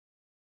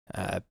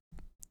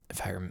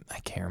If I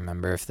can't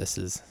remember if this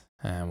is,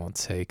 I won't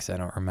say because I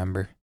don't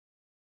remember.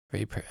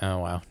 Oh,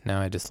 wow.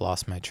 Now I just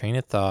lost my train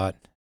of thought.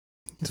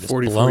 He's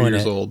 44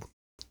 years old.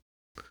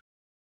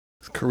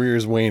 His career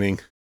is waning.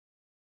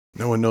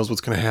 No one knows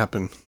what's going to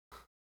happen.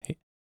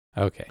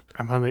 Okay.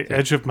 I'm on the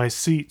edge of my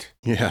seat.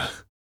 Yeah.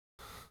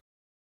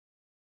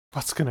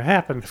 What's going to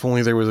happen? If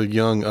only there was a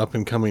young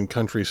up-and-coming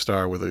country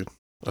star with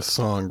a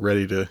song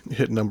ready to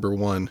hit number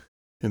one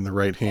in the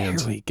right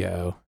hands.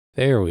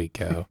 There we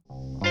go.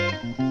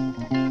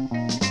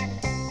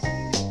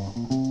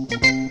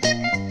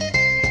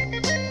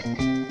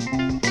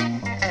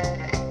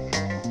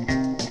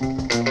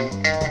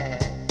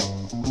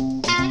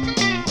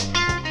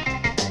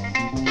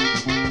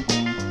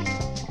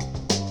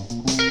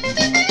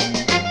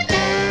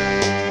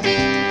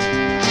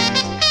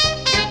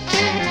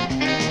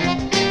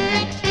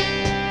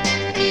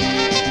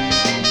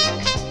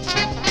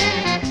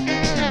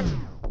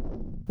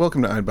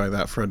 Welcome to I'd Buy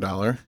That for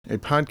 $1, a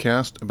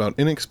podcast about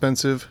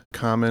inexpensive,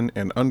 common,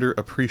 and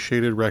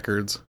underappreciated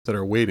records that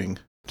are waiting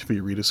to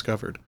be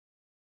rediscovered.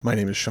 My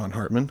name is Sean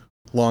Hartman,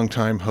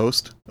 longtime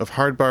host of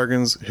Hard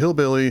Bargain's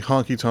Hillbilly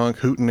Honky Tonk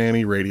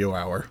Hootenanny Radio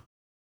Hour.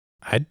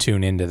 I'd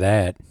tune into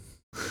that.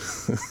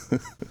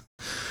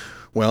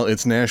 Well,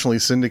 it's nationally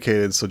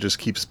syndicated, so just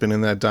keep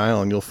spinning that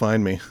dial and you'll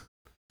find me.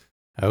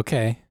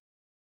 Okay.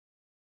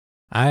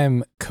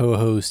 I'm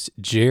co-host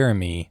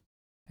Jeremy,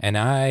 and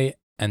I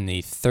am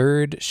the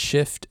third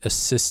shift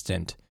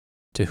assistant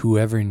to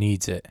whoever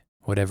needs it,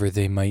 whatever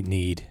they might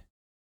need.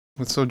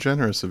 That's so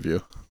generous of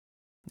you.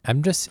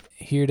 I'm just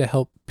here to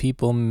help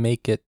people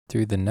make it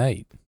through the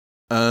night.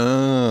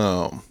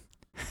 Oh.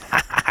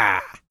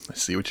 I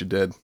see what you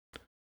did.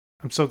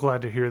 I'm so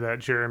glad to hear that,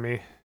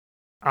 Jeremy.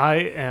 I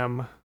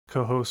am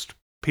co-host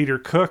Peter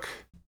Cook,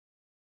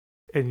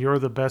 and you're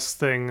the best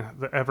thing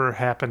that ever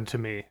happened to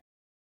me.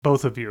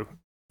 Both of you.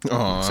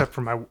 Aww.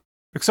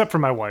 Except for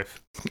my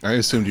wife. I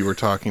assumed you were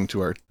talking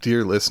to our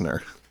dear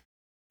listener.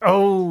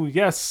 Oh,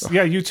 yes.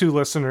 Yeah, you too,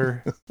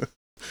 listener.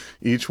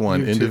 Each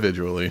one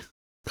individually.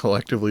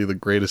 Collectively the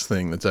greatest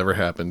thing that's ever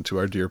happened to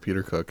our dear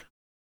Peter Cook.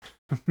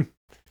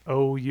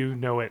 Oh, you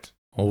know it.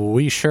 Well,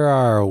 we sure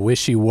are a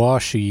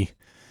wishy-washy,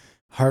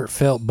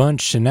 heartfelt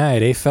bunch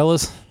tonight, eh,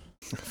 fellas?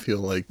 I feel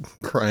like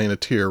crying a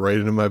tear right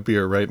into my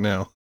beer right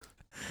now.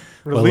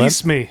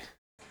 Release me.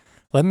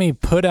 Let me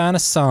put on a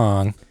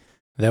song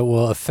that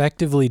will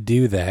effectively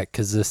do that,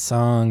 because this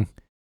song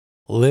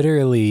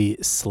literally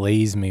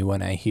slays me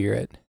when I hear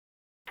it.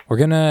 We're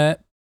going to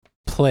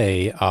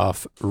play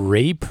off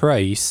Ray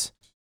Price.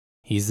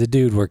 He's the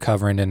dude we're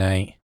covering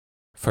tonight.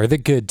 For the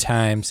Good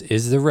Times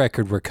is the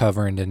record we're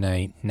covering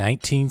tonight,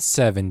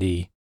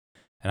 1970.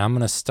 And I'm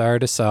going to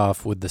start us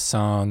off with the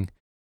song,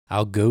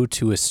 I'll Go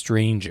to a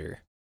Stranger.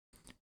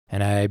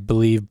 And I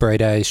believe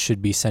Bright Eyes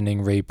should be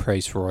sending Ray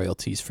Price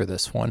royalties for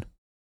this one.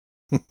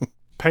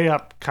 Pay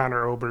up,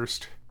 Connor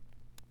Oberst.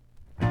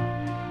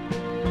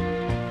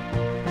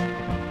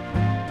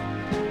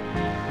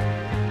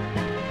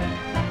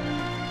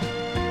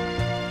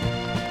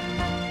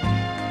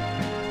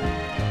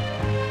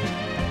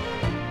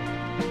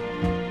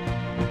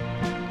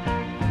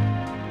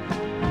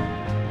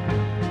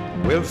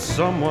 With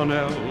someone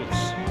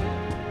else,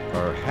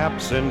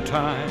 perhaps in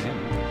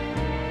time,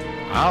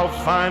 I'll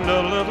find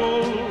a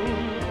little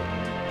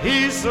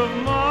peace of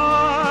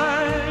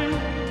mind,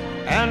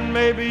 and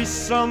maybe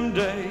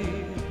someday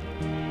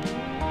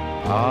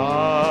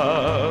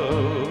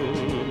I'll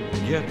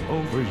get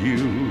over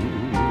you.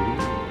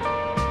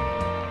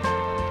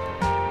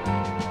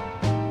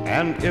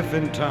 And if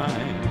in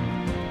time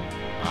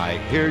I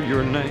hear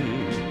your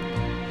name,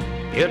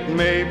 it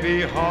may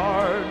be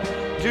hard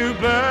to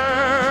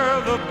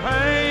bear the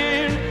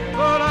pain,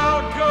 but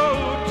I'll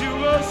go to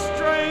a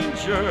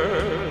stranger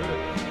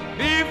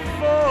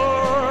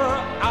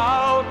before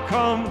I'll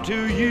come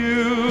to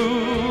you.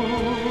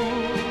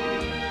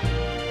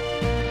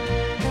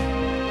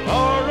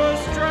 Or a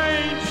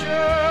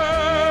stranger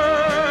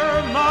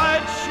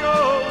might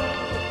show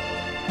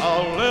a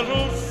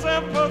little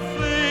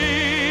sympathy,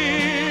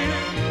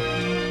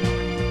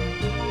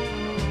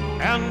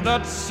 and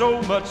that's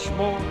so much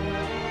more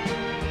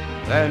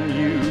than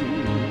you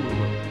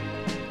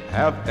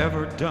have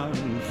ever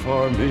done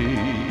for me.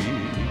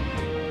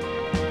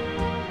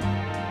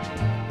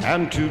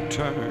 And to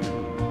turn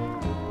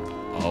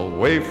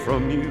away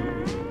from you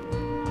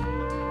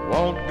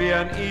won't be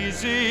an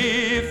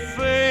easy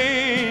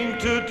thing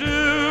to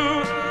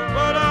do,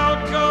 but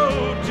I'll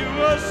go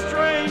to a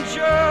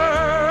stranger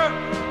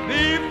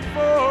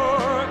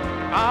before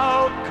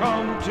I'll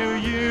come to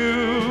you.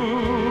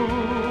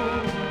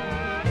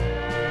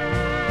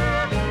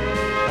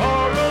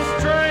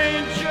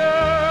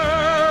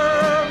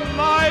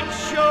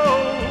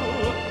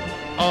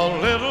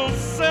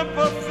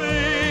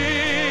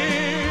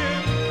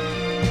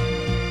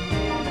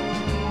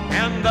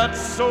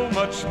 That's so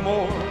much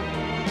more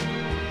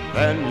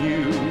than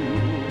you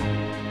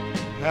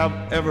have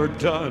ever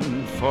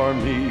done for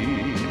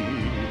me.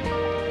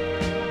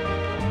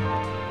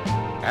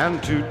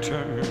 And to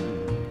turn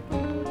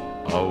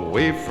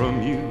away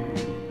from you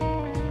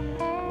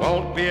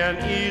won't be an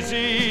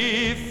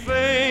easy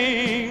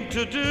thing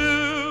to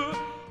do.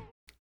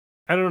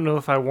 I don't know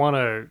if I want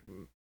to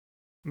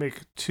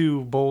make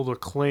too bold a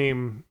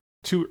claim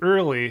too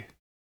early,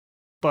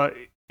 but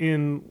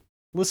in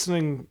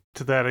listening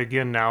to that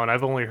again now, and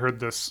I've only heard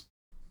this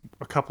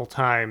a couple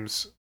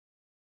times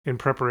in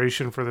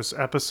preparation for this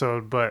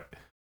episode, but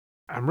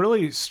I'm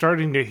really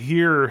starting to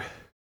hear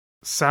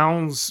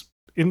sounds,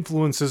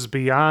 influences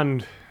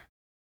beyond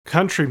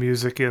country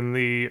music in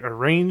the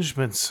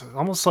arrangements,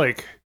 almost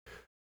like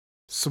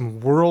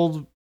some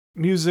world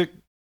music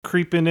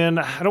creeping in.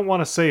 I don't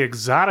want to say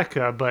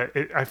exotica, but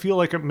I feel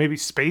like maybe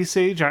space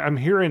age. I'm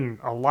hearing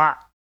a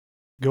lot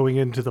going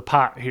into the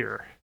pot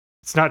here.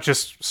 It's not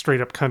just straight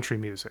up country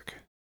music.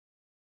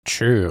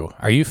 True.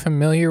 Are you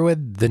familiar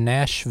with the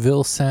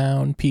Nashville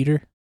Sound,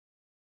 Peter?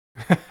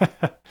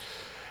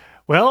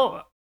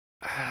 Well,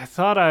 I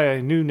thought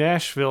I knew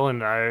Nashville,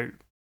 and I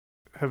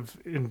have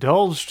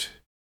indulged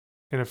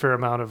in a fair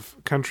amount of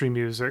country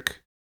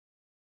music.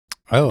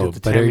 Oh,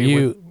 but are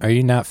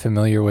you not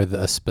familiar with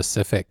a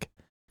specific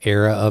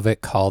era of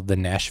it called the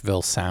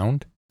Nashville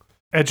Sound?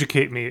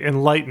 Educate me,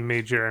 enlighten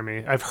me,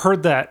 Jeremy. I've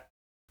heard that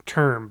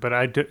term, but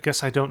I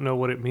guess I don't know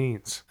what it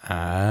means.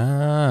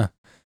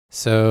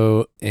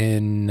 So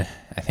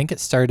I think it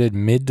started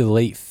mid to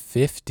late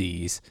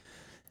 50s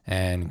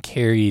and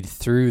carried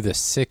through the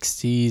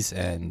 60s,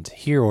 and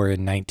here we're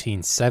in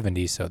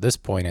 1970, so at this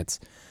point it's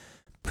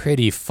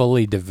pretty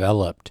fully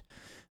developed.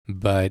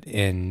 But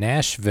in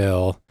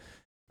Nashville,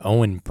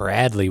 Owen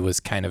Bradley was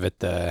kind of at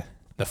the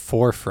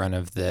forefront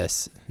of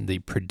this, the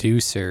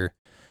producer.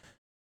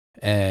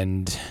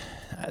 And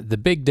the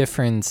big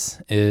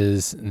difference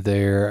is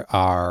there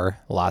are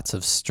lots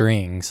of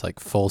strings, like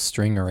full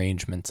string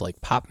arrangements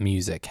like pop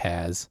music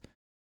has.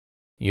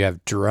 You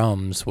have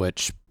drums,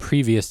 which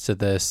previous to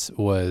this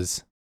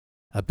was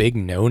a big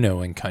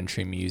no-no in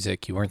country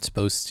music. You weren't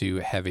supposed to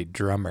have a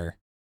drummer,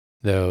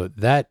 though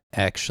that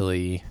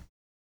actually,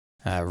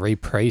 Ray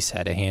Price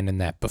had a hand in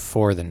that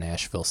before the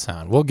Nashville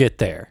Sound. We'll get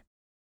there.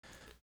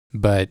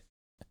 But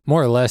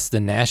more or less, the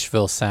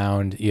Nashville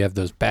Sound, you have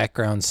those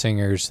background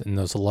singers and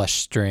those lush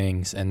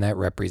strings, and that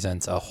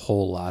represents a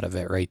whole lot of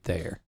it right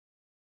there.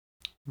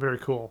 Very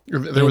cool.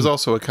 There was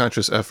also a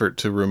conscious effort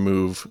to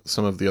remove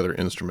some of the other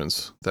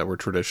instruments that were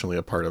traditionally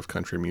a part of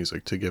country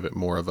music to give it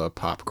more of a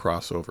pop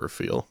crossover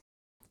feel.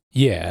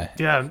 Yeah.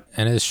 Yeah.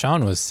 And as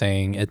Sean was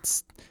saying,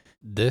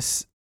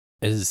 this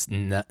is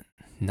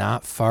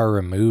not far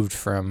removed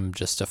from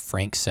just a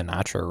Frank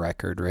Sinatra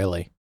record,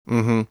 really.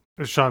 Mm-hmm.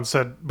 As Sean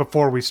said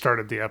before we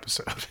started the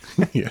episode.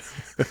 Yeah.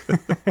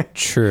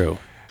 True.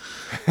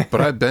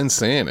 But I've been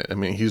saying it. I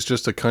mean, he's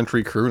just a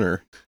country crooner.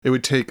 It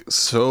would take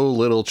so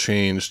little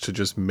change to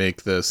just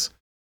make this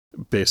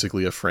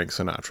basically a Frank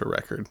Sinatra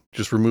record.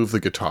 Just remove the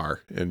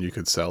guitar and you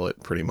could sell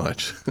it pretty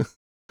much.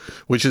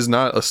 Which is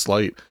not a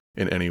slight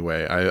in any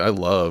way. I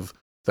love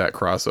that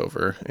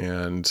crossover.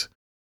 And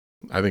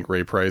I think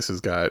Ray Price has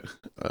got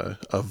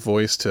a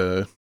voice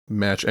to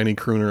match any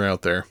crooner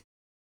out there.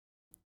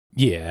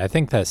 Yeah, I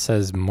think that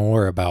says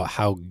more about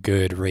how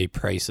good Ray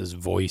Price's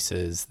voice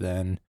is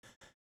than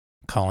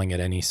calling it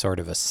any sort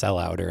of a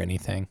sellout or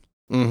anything.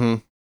 Mm-hmm.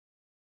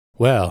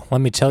 Well,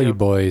 let me tell you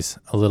boys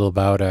a little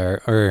about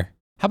or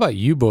how about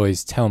you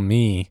boys tell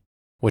me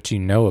what you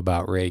know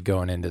about Ray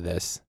going into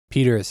this?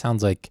 Peter, it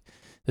sounds like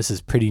this is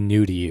pretty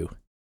new to you.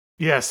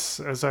 Yes,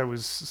 as I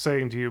was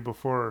saying to you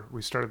before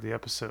we started the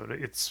episode,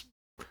 I've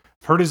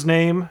heard his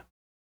name.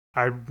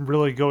 I'm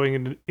really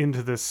going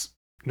into this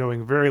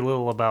knowing very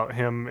little about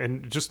him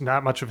and just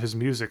not much of his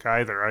music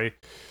either.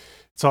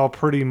 It's all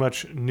pretty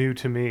much new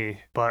to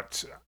me,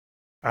 but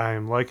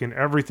I'm liking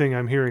everything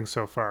I'm hearing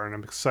so far, and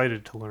I'm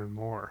excited to learn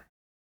more.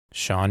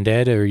 Sean,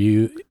 Dad,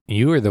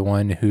 you were the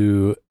one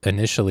who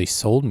initially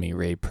sold me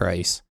Ray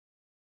Price.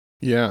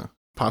 Yeah,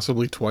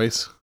 possibly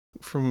twice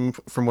from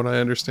what I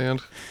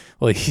understand.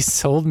 Well, he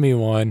sold me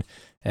one,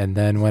 and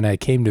then when I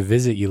came to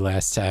visit you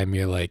last time,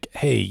 you're like,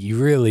 hey, you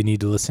really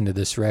need to listen to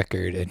this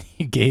record, and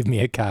you gave me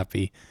a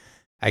copy.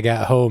 I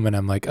got home, and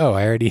I'm like, oh,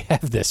 I already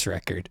have this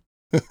record.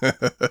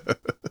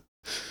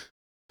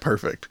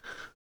 Perfect.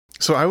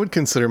 So I would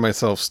consider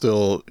myself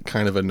still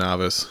kind of a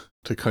novice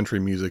to country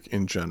music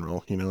in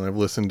general. You know, I've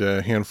listened to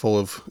a handful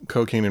of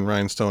Cocaine and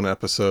Rhinestone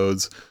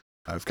episodes.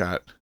 I've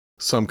got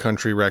some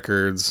country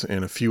records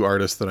and a few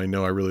artists that I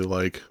know I really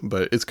like,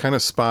 but it's kind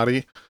of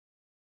spotty.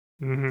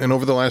 Mm-hmm. And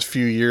over the last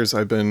few years,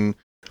 I've been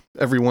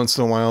every once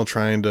in a while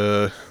trying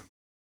to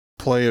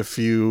play a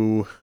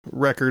few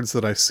records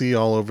that I see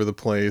all over the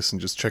place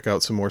and just check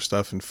out some more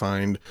stuff and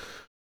find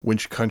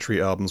which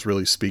country albums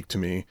really speak to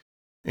me.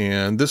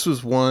 And this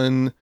was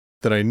one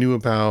that I knew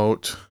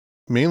about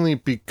mainly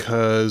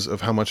because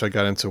of how much I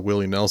got into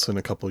Willie Nelson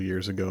a couple of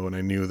years ago, and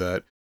I knew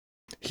that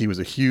he was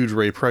a huge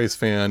Ray Price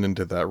fan and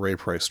did that Ray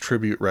Price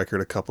tribute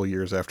record a couple of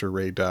years after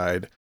Ray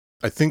died.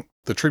 I think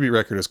the tribute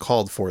record is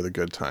called For the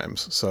Good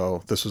Times,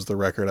 so this was the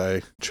record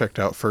I checked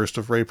out first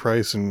of Ray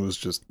Price and was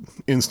just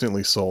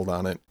instantly sold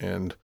on it,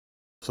 and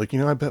it's like,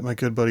 I bet my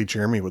good buddy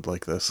Jeremy would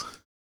like this.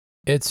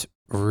 It's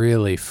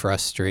really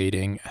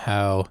frustrating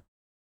how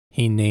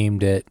he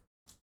named it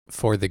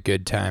For the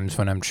Good Times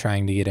when I'm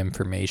trying to get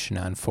information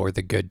on For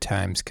the Good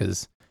Times,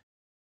 because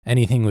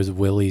anything with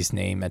Willie's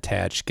name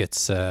attached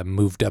gets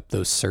moved up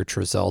those search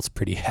results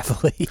pretty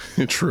heavily.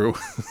 True.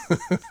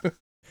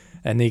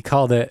 And he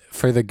called it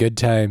For the Good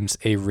Times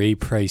a Ray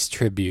Price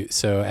tribute,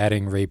 so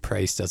adding Ray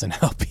Price doesn't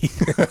help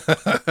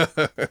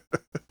either.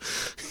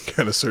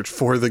 Gotta search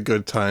For the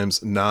Good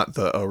Times, not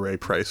the Ray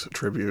Price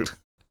tribute.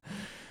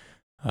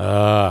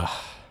 Yeah,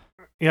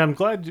 I'm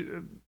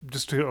glad,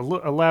 just to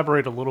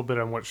elaborate a little bit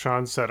on what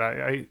Sean said,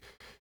 I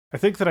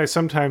think that I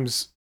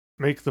sometimes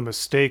make the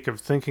mistake of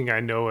thinking I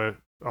know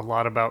a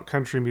lot about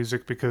country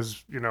music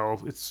because,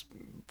 it's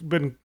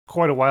been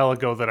quite a while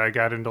ago that I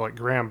got into like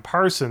Graham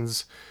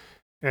Parsons,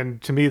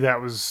 and to me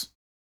that was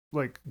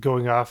like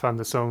going off on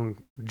this own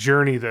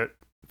journey that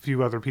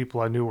few other people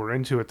I knew were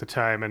into at the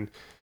time. And,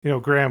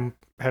 Graham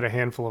had a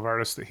handful of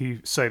artists that he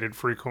cited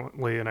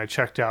frequently and I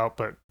checked out,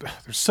 but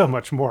there's so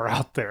much more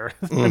out there.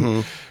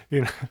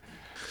 Mm-hmm.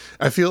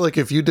 I feel like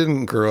if you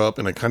didn't grow up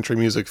in a country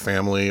music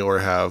family or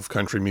have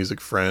country music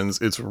friends,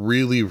 it's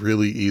really,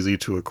 really easy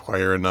to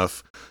acquire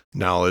enough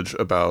knowledge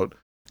about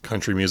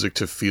country music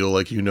to feel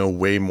like you know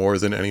way more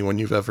than anyone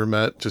you've ever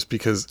met, just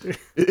because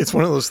it's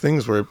one of those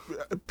things where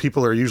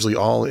people are usually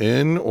all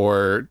in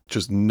or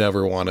just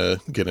never want to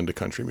get into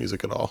country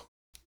music at all.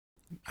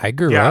 I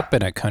grew up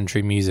in a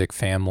country music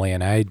family,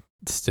 and I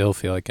still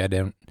feel like I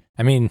didn't.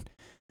 I mean,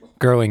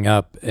 growing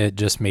up, it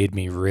just made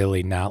me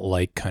really not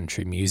like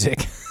country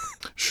music.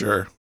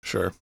 Sure.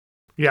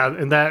 Yeah,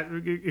 and that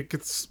it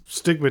gets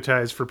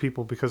stigmatized for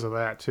people because of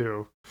that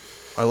too.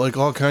 I like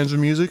all kinds of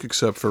music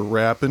except for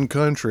rap and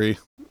country.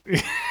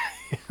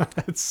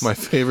 That's my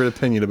favorite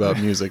opinion about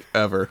music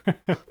ever.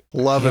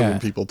 Love it when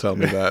people tell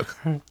me that.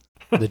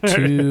 The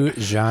two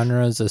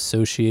genres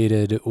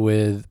associated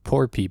with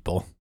poor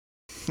people.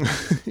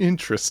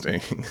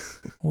 Interesting.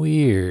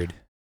 Weird.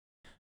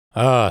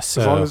 Oh,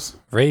 so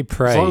Ray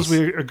Price. As long as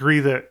we agree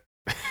that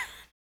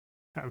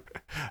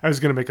I was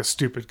going to make a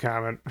stupid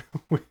comment.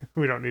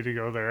 We don't need to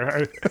go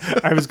there.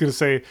 I was going to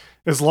say,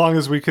 as long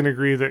as we can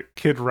agree that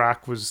Kid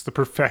Rock was the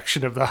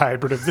perfection of the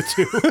hybrid of the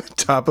two.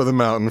 Top of the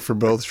mountain for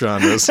both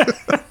genres.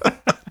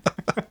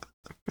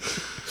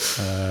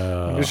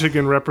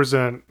 Michigan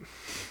represent.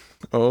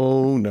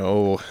 Oh,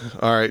 no.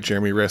 All right,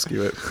 Jeremy,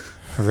 rescue it.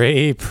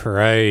 Ray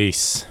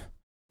Price.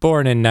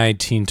 Born in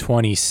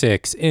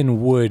 1926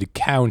 in Wood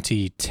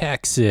County,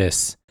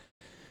 Texas.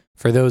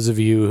 For those of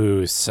you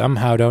who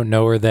somehow don't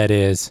know where that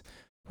is,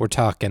 we're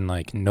talking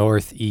like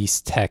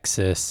northeast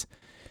Texas.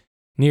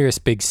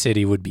 Nearest big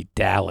city would be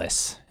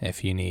Dallas,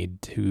 if you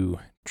need to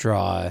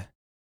draw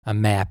a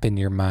map in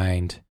your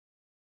mind.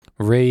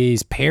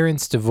 Ray's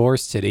parents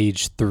divorced at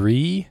age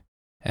 3,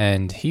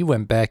 and he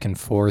went back and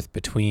forth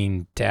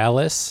between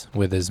Dallas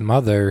with his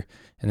mother,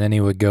 and then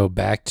he would go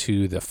back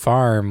to the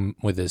farm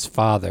with his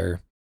father,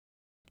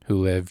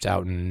 who lived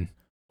out in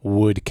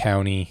Wood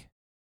County,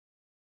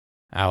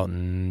 out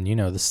in,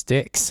 the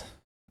sticks.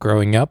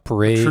 Growing up,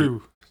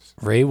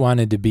 Ray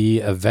wanted to be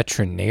a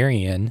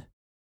veterinarian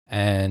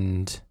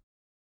and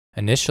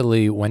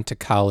initially went to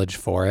college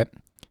for it.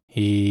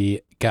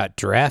 He got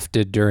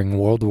drafted during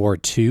World War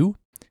II,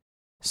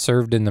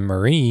 served in the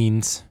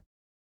Marines,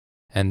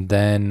 and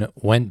then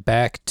went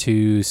back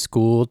to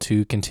school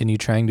to continue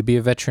trying to be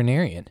a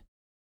veterinarian.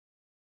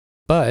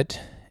 But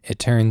it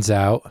turns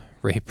out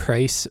Ray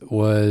Price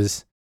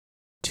was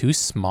too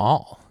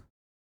small.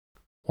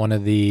 One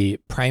of the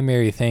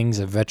primary things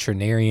a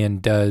veterinarian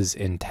does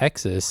in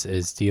Texas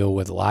is deal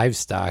with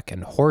livestock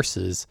and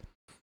horses.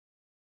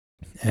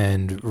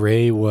 And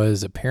Ray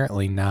was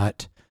apparently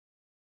not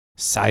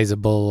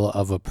sizable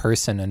of a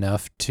person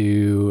enough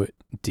to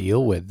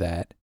deal with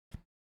that.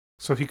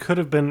 So he could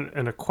have been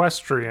an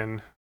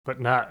equestrian,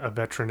 but not a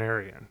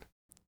veterinarian.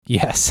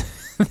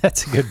 Yes,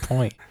 that's a good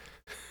point.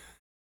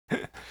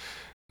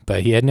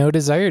 But he had no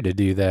desire to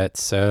do that,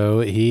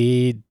 so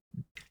he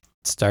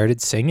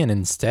started singing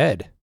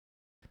instead.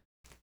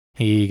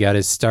 He got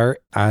his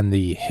start on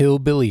the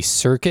Hillbilly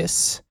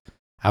Circus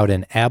out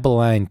in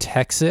Abilene,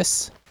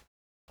 Texas.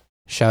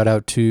 Shout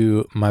out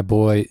to my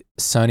boy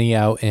Sonny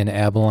out in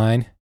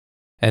Abilene.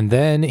 And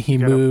then he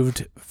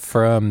moved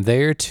from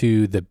there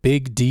to the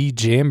Big D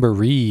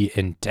Jamboree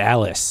in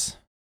Dallas.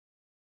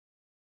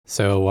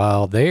 So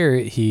while there,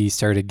 he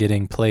started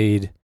getting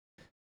played.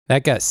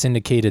 That got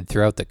syndicated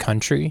throughout the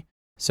country.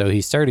 So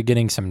he started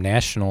getting some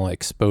national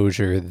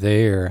exposure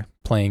there,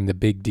 playing the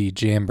Big D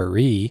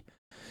Jamboree.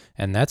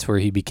 And that's where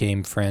he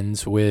became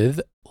friends with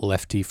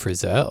Lefty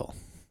Frizzell.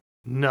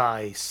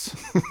 Nice.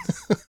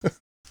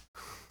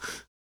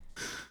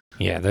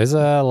 Yeah, there's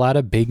a lot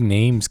of big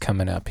names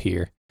coming up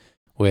here,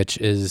 which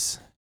is,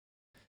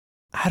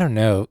 I don't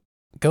know,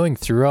 going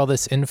through all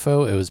this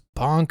info, it was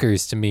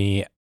bonkers to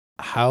me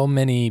how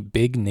many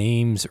big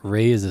names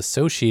Ray is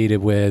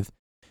associated with,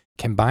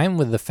 combined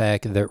with the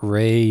fact that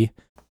Ray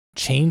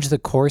changed the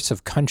course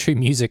of country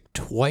music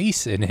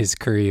twice in his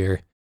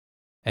career.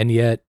 And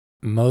yet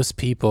most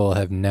people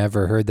have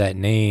never heard that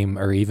name,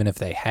 or even if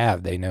they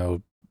have, they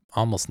know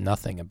almost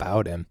nothing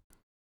about him.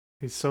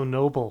 He's so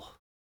noble.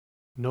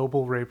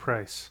 Noble Ray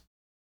Price.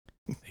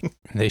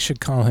 They should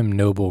call him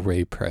Noble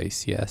Ray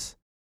Price, yes.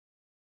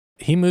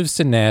 He moves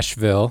to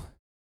Nashville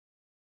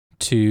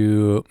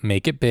to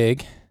make it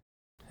big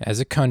as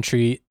a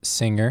country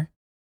singer.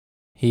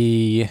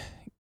 He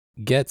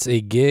gets a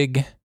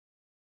gig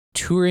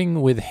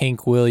touring with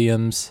Hank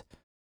Williams,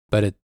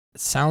 but it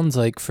sounds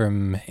like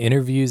from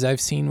interviews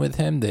I've seen with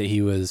him that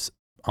he was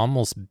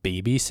almost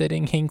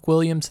babysitting Hank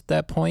Williams at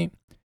that point.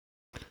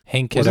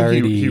 Hank had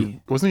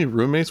wasn't he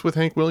roommates with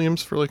Hank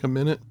Williams for like a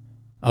minute?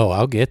 Oh,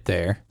 I'll get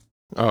there.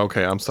 Oh,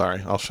 okay. I'm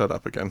sorry. I'll shut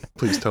up again.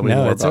 Please tell me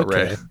No, more it's about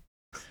okay.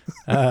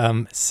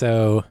 Ray.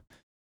 So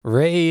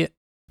Ray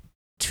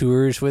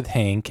tours with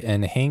Hank,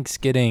 and Hank's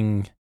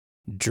getting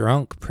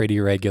drunk pretty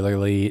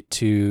regularly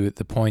to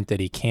the point that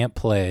he can't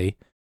play,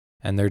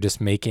 and they're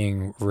just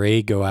making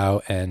Ray go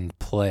out and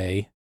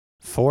play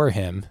for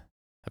him.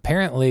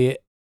 Apparently,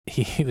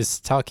 he was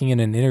talking in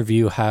an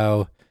interview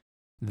how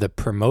the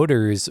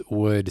promoters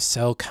would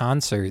sell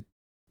concert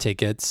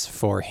tickets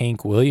for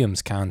Hank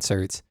Williams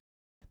concerts,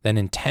 then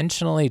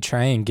intentionally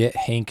try and get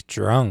Hank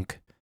drunk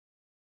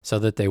so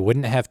that they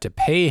wouldn't have to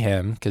pay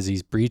him because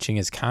he's breaching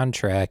his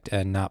contract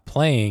and not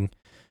playing,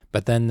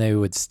 but then they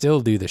would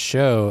still do the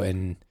show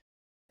and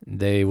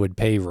they would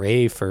pay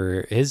Ray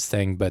for his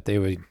thing, but they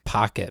would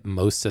pocket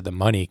most of the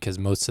money because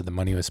most of the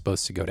money was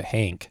supposed to go to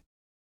Hank.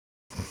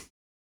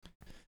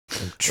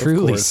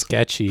 Truly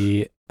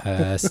sketchy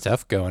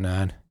stuff going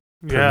on.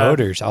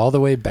 Promoters all the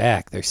way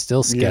back. They're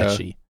still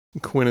sketchy.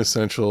 Yeah.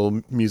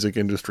 Quintessential music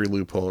industry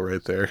loophole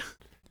right there.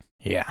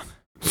 Yeah.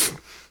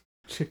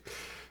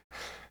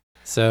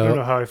 So I don't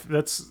know how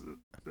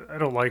I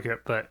don't like it,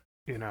 but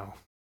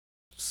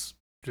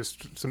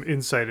just some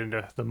insight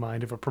into the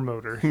mind of a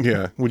promoter.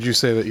 Yeah. Would you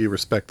say that you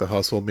respect the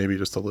hustle maybe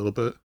just a little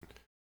bit?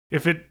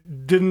 If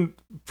it didn't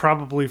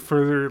probably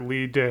further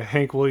lead to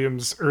Hank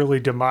Williams' early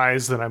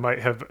demise, then I might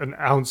have an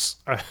ounce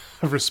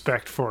of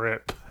respect for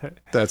it.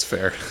 That's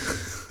fair.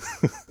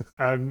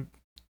 I'm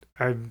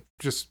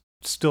just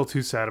still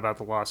too sad about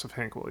the loss of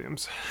Hank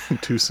Williams.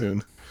 Too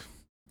soon.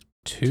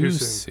 Too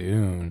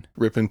soon.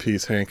 Rip in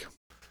peace, Hank.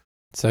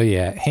 So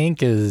yeah,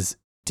 Hank is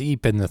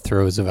deep in the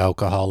throes of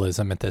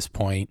alcoholism at this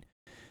point.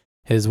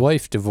 His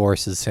wife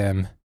divorces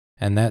him,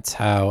 and that's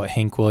how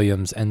Hank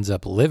Williams ends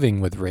up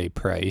living with Ray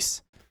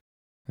Price.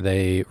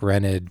 They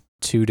rented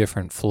 2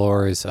 different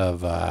floors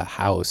of a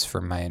house,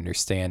 from my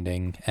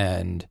understanding,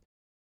 and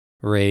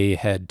Ray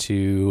had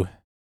to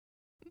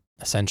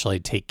essentially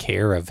take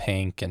care of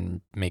Hank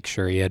and make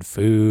sure he had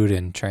food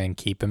and try and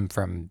keep him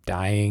from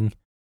dying.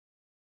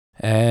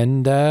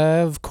 And,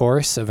 of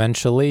course,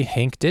 eventually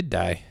Hank did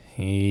die.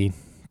 He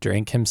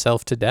drank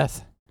himself to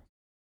death.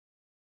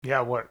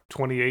 Yeah, what,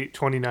 28,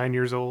 29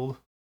 years old?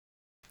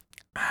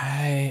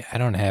 I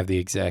don't have the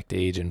exact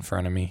age in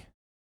front of me.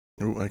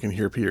 Ooh, I can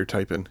hear Peter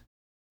typing.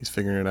 He's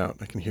figuring it out.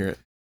 I can hear it.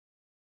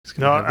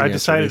 No, I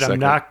decided I'm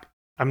not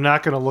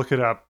going to look it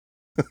up.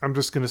 I'm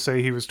just going to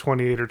say he was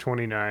 28 or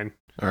 29.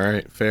 All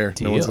right, fair.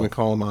 Deal. No one's going to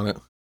call him on it.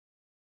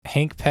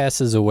 Hank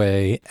passes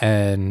away,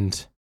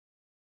 and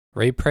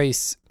Ray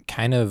Price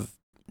kind of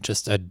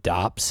just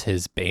adopts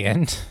his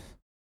band.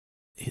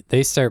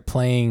 They start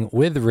playing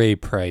with Ray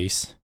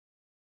Price.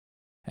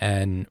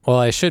 And, well,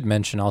 I should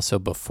mention also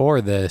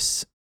before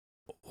this,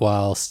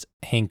 whilst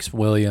Hank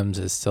Williams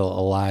is still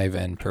alive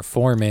and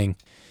performing,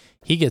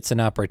 he gets an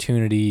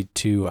opportunity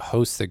to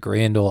host the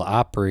Grand Ole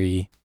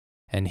Opry,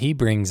 and he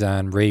brings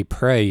on Ray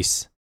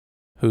Price,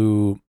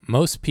 who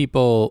most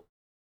people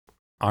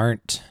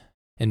aren't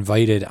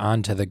invited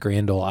onto the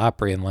Grand Ole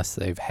Opry unless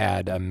they've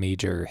had a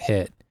major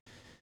hit.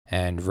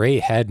 And Ray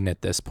hadn't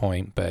at this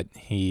point, but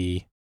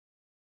he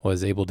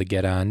was able to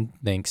get on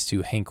thanks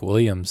to Hank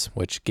Williams,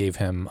 which gave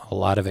him a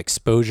lot of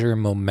exposure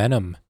and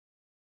momentum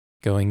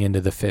going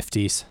into the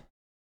 50s.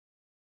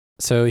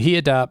 So he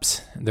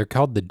adopts, they're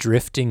called the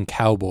Drifting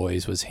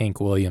Cowboys, was Hank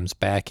Williams'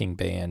 backing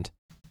band.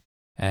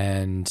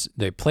 And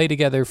they play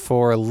together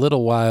for a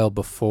little while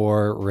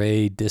before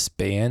Ray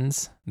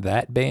disbands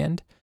that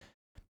band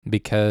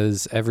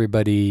because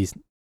everybody's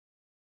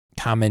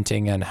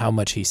commenting on how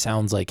much he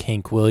sounds like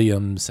Hank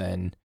Williams,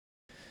 and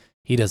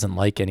he doesn't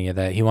like any of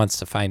that. He wants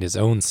to find his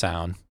own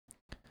sound.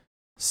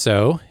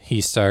 So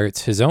he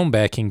starts his own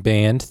backing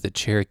band, the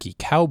Cherokee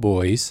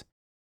Cowboys,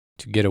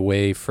 to get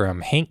away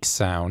from Hank's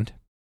sound.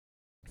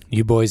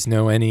 You boys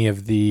know any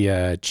of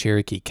the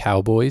Cherokee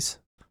Cowboys?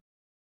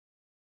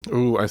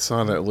 Ooh, I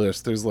saw that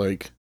list. There's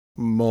like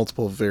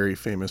multiple very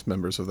famous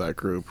members of that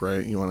group,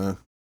 right? You wanna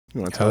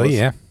tell us? Oh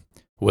yeah,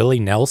 Willie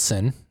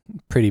Nelson,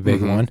 pretty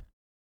big one.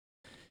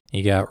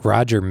 You got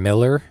Roger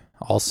Miller,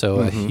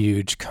 also a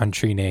huge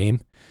country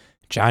name.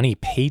 Johnny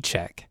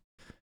Paycheck,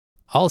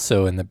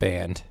 also in the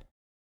band.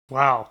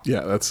 Wow.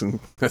 Yeah, that's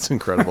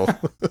incredible.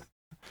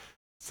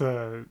 It's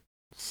a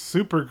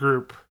super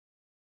group,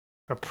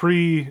 a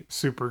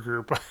pre-super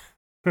group.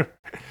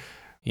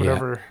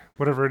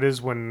 Whatever it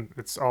is when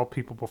it's all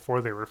people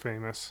before they were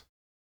famous.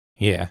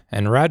 Yeah,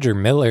 and Roger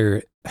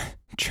Miller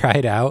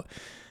tried out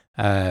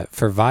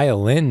for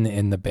violin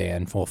in the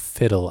band, well,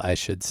 fiddle, I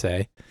should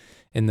say,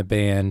 in the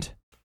band.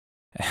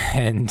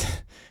 And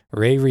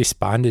Ray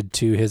responded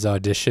to his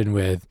audition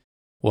with,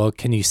 well,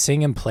 can you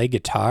sing and play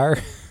guitar?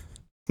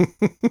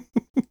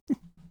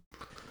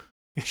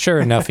 Sure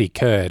enough, he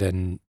could,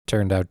 and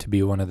turned out to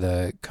be one of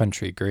the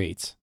country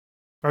greats.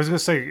 I was going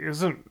to say,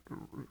 isn't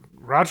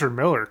Roger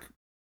Miller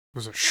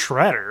was a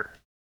shredder?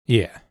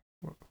 Yeah.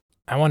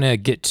 I want to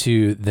get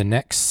to the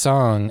next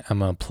song I'm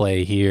going to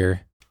play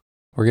here.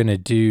 We're going to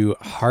do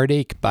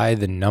Heartache by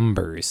the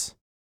Numbers.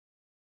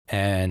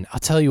 And I'll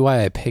tell you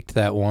why I picked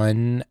that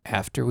one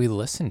after we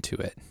listen to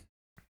it.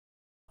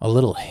 A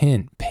little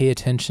hint, pay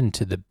attention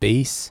to the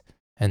bass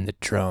and the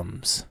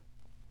drums.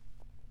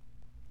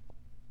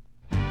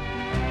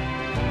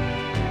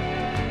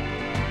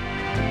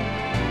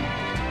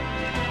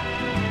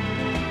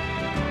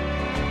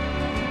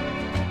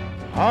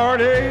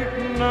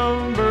 Heartache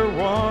number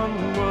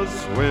one was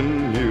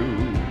when you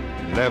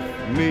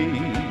left me.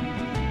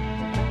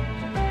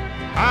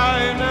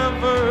 I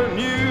never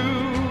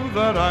knew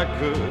that I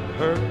could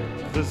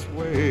hurt this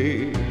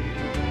way.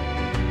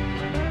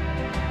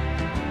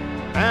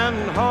 And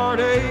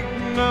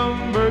heartache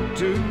number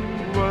two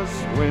was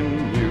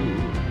when you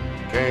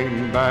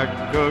came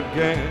back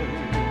again.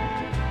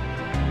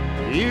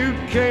 You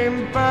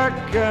came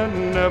back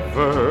and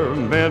never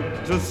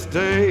meant to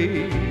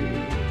stay.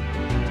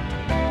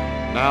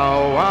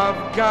 Now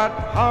I've got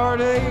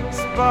heartaches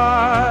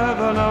by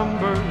the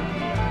number,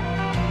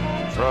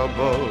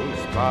 troubles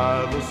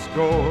by the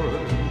score.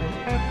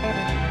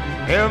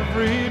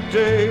 Every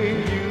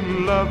day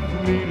you love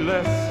me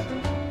less,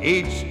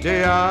 each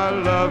day I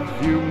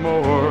love you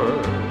more.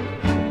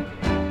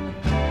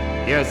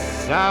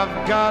 Yes,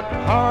 I've got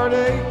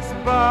heartaches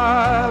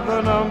by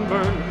the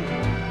number,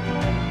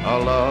 a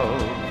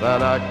love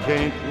that I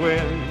can't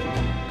win.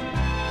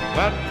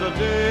 But the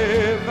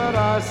day that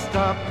I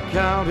stop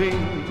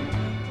counting,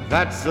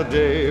 that's the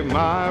day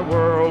my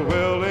world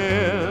will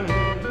end.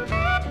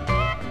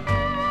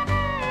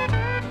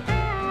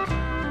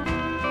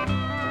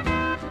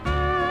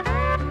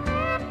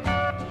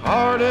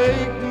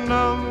 Heartache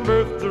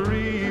number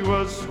three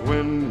was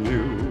when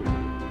you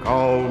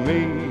called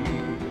me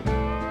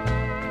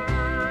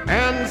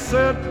and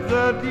said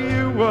that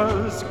you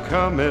was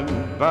coming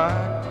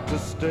back to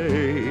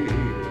stay.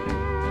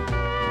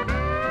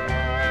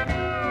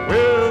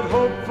 With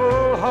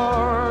hopeful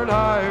heart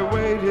I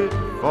waited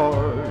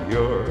for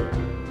your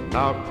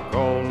knock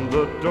on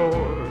the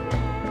door.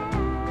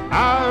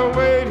 I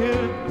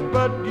waited,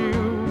 but you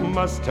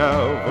must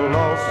have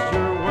lost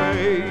your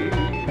way.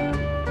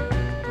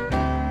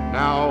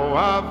 Now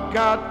I've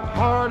got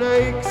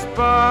heartaches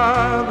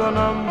by the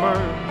number,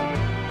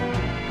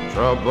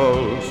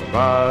 troubles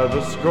by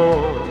the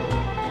score.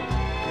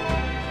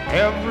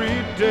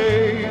 Every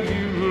day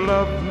you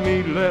love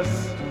me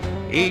less,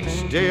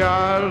 each day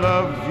I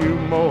love you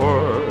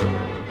more.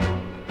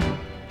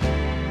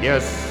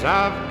 Yes,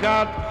 I've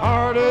got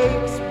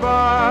heartaches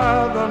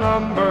by the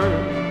number,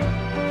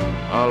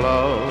 a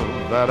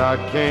love that I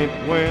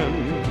can't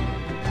win.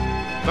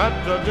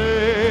 But the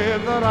day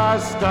that I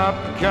stop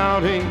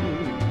counting,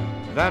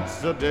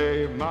 that's the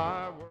day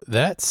my...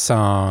 That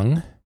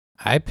song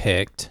I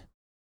picked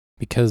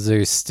because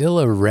there's still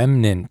a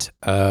remnant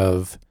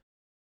of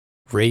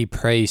Ray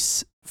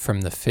Price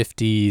from the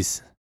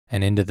 50s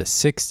and into the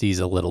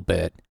 60s a little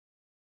bit.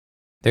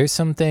 There's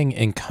something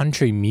in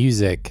country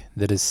music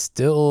that is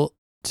still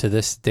to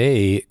this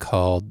day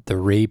called the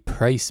Ray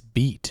Price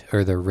beat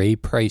or the Ray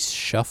Price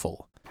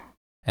shuffle.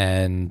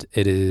 And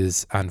it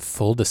is on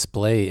full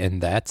display in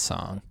that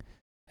song.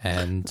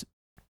 And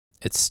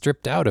it's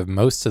stripped out of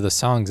most of the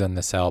songs on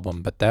this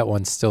album, but that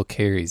one still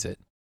carries it.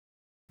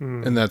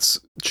 And that's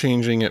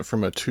changing it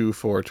from a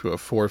 2/4 to a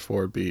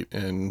 4/4 beat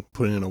and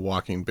putting in a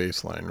walking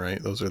bass line,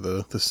 right? Those are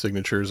the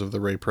signatures of the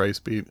Ray Price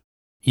beat.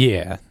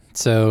 Yeah.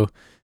 So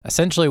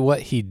essentially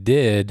what he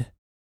did,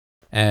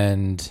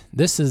 and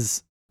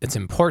it's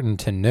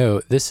important to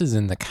note, this is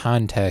in the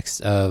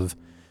context of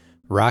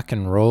rock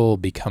and roll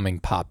becoming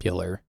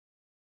popular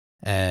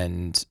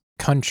and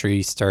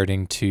country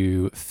starting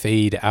to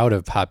fade out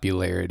of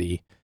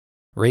popularity.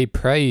 Ray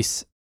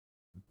Price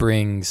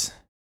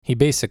he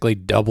basically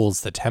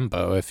doubles the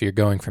tempo if you're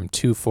going from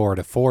 2/4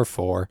 to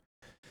 4/4.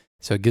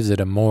 So it gives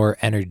it a more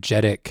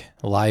energetic,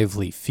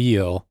 lively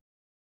feel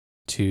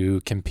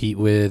to compete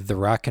with the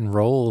rock and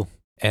roll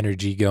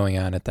energy going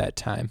on at that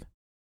time.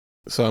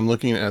 So I'm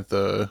looking at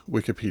the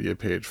Wikipedia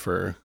page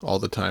for all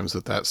the times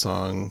that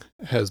song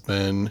has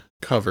been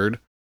covered.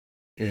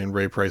 And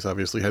Ray Price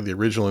obviously had the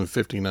original in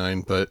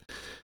 59, but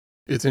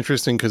it's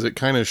interesting because it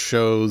kind of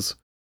shows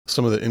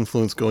some of the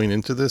influence going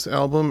into this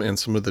album and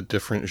some of the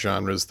different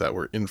genres that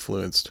were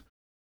influenced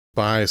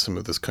by some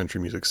of this country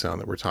music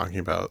sound that we're talking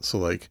about. So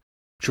like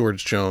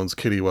George Jones,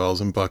 Kitty Wells,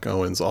 and Buck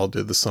Owens all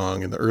did the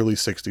song in the early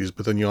 60s,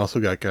 but then you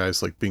also got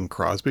guys like Bing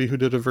Crosby who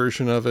did a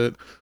version of it.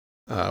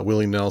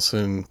 Willie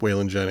Nelson,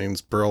 Waylon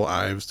Jennings, Burl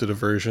Ives did a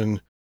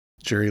version,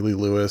 Jerry Lee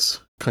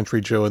Lewis,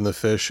 Country Joe and the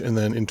Fish, and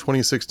then in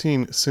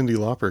 2016, Cyndi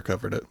Lauper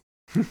covered it.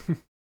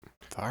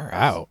 Far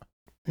out.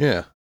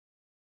 Yeah.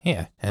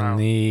 Yeah, and Wow.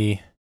 the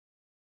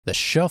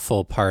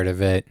shuffle part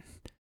of it,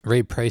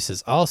 Ray Price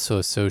is also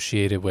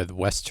associated with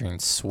Western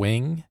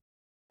swing,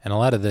 and a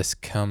lot of this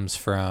comes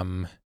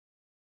from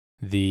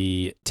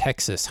the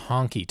Texas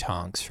honky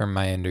tonks, from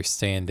my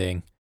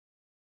understanding.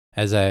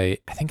 As I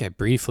think I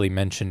briefly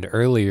mentioned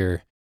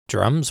earlier,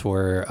 drums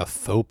were a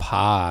faux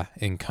pas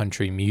in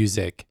country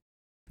music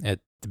at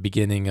the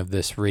beginning of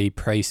this Ray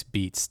Price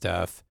beat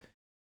stuff.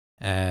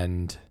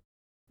 And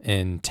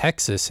in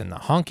Texas, in the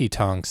honky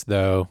tonks,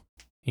 though,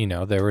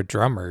 there were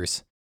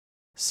drummers.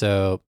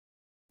 So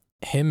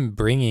him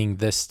bringing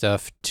this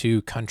stuff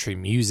to country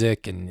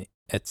music, and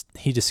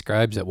he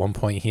describes at one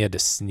point he had to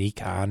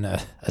sneak on a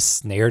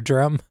snare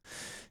drum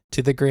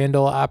to the Grand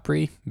Ole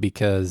Opry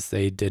because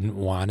they didn't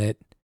want it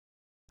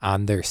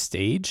on their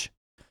stage.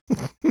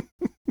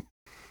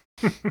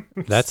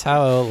 That's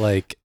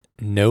how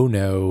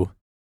no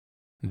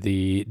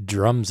the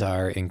drums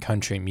are in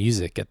country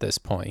music at this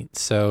point.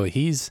 So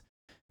he's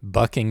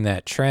bucking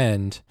that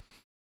trend.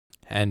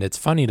 And it's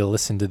funny to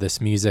listen to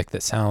this music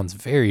that sounds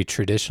very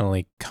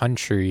traditionally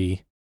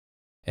country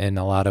in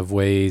a lot of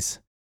ways.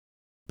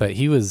 But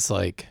he was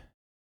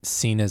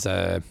seen as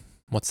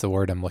what's the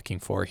word I'm looking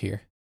for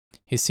here?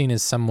 He's seen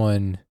as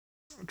someone...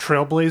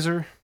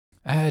 Trailblazer?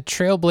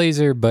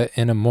 Trailblazer, but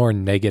in a more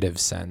negative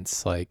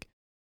sense.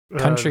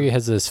 Country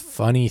has this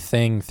funny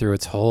thing through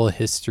its whole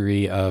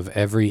history of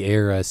every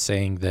era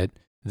saying that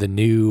the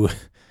new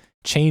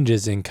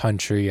changes in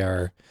country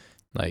are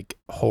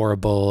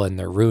horrible and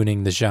they're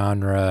ruining the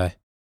genre.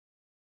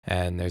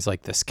 And there's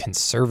this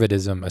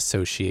conservatism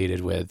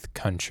associated with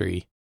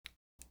country.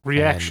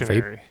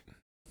 Reactionary.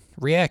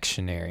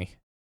 Reactionary.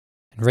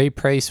 And Ray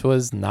Price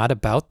was not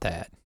about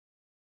that.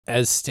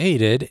 As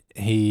stated,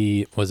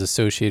 he was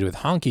associated with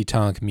honky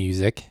tonk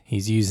music.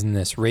 He's using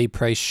this Ray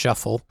Price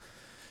shuffle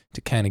to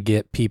kind of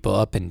get people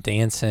up and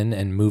dancing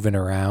and moving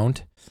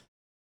around.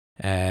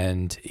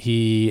 And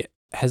he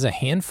has a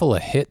handful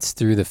of hits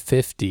through the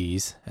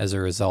 50s as a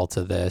result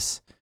of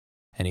this.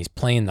 And he's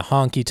playing the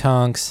honky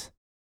tonks,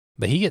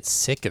 but he gets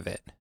sick of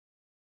it.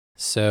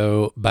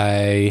 So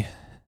by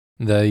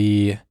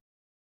it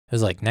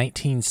was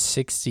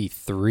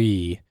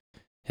 1963,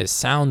 his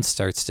sound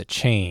starts to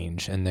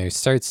change, and there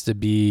starts to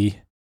be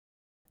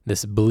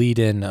this bleed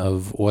in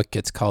of what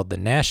gets called the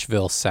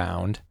Nashville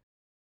sound,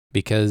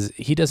 because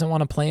he doesn't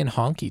want to play in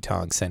honky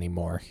tonks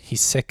anymore.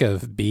 He's sick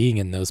of being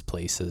in those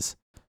places.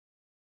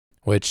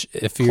 Which,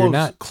 if you're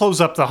not...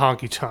 Close up the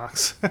honky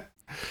tonks.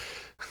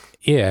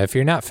 Yeah, if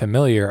you're not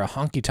familiar, a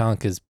honky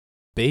tonk is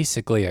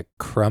basically a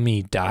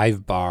crummy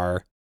dive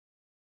bar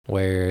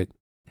where,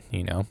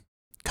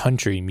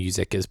 country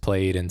music is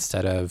played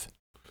instead of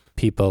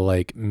people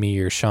like me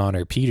or Sean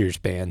or Peter's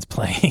bands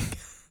playing.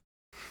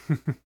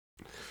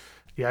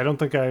 Yeah, I don't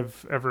think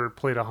I've ever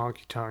played a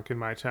honky tonk in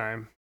my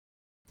time.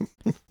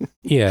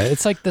 Yeah,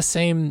 it's the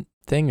same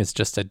thing as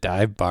just a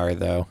dive bar,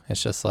 though.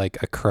 It's just a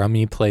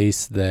crummy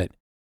place that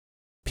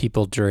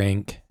people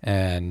drink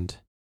and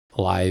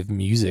live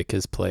music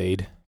is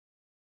played.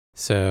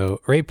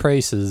 So Ray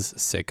Price is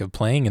sick of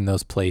playing in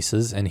those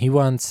places, and he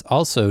wants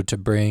also to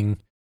bring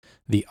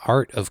the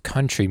art of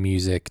country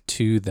music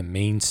to the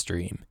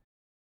mainstream.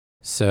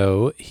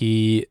 So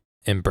he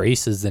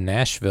embraces the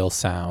Nashville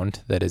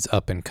sound that is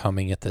up and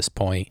coming at this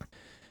point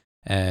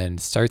and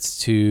starts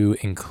to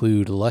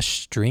include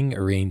lush string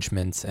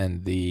arrangements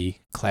and the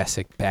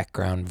classic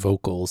background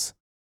vocals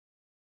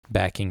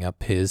backing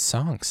up his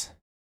songs.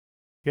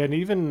 Yeah, and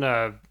even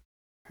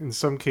in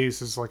some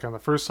cases, on the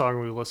first song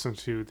we listened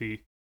to,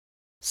 the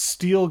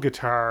steel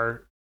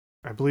guitar,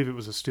 I believe it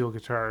was a steel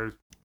guitar,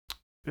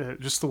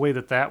 just the way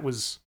that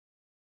was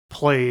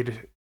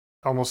played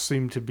almost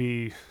seemed to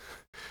be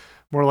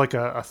more like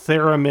a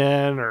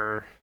theremin,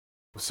 or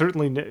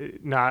certainly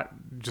not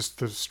just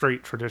the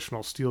straight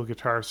traditional steel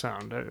guitar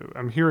sound.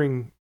 I'm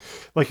hearing,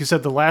 like you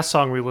said, the last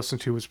song we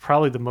listened to was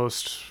probably the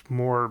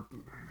more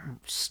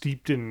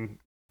steeped in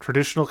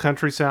traditional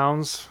country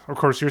sounds. Of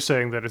course, you're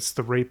saying that it's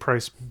the Ray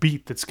Price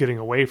beat that's getting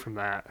away from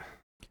that.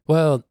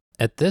 Well,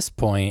 at this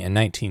point in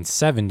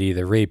 1970,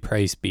 the Ray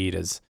Price beat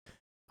has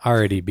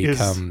already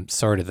become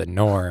sort of the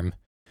norm.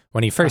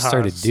 When he first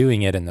started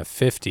doing it in the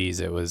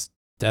 50s, it was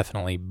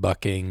definitely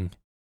bucking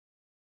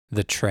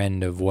the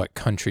trend of what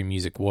country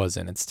music was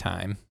in its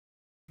time.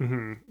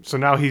 Mm-hmm. So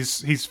now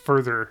he's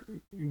further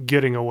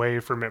getting away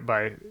from it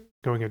by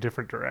going a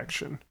different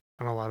direction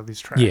on a lot of these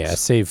tracks. Yeah,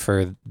 save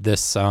for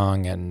this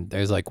song, and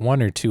there's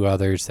one or two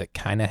others that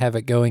kind of have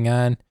it going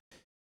on.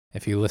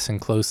 If you listen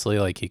closely,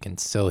 you can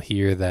still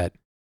hear that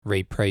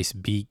Ray Price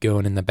beat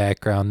going in the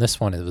background. This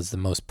one was the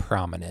most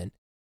prominent.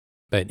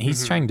 But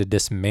he's trying to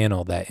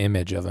dismantle that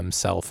image of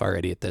himself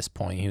already at this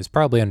point. He was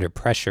probably under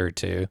pressure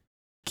to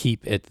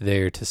keep it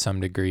there to some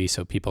degree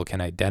so people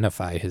can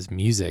identify his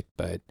music,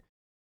 but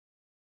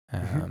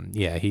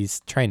yeah,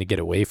 he's trying to get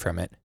away from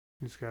it.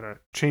 He's got to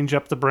change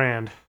up the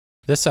brand.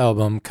 This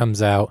album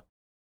comes out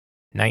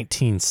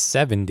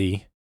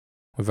 1970.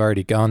 We've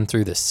already gone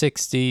through the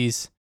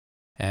 60s,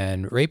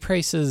 and Ray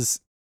Price is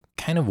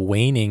kind of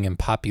waning in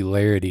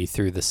popularity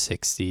through the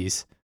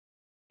 60s.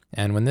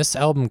 And when this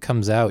album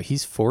comes out,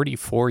 he's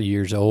 44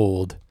 years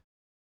old.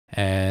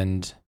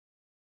 And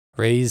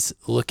Ray's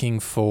looking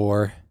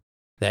for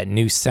that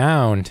new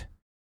sound.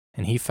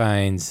 And he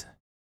finds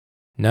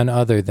none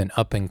other than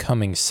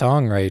up-and-coming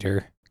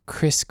songwriter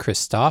Chris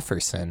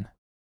Christopherson.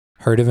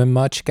 Heard of him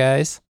much,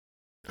 guys?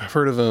 I've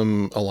heard of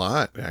him a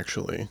lot,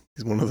 actually.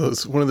 He's one of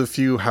the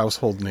few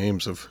household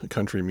names of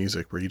country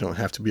music where you don't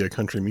have to be a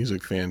country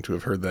music fan to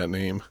have heard that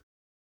name.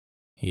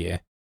 Yeah.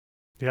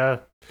 Yeah.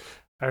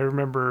 I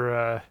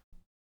remember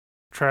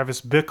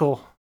Travis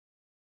Bickle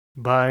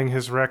buying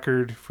his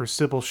record for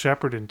Sybil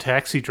Shepherd in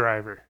Taxi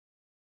Driver.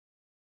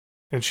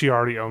 And she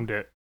already owned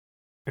it.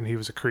 And he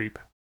was a creep.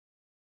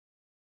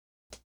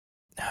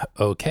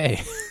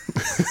 Okay.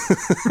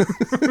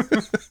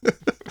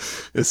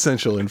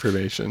 Essential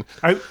information.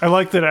 I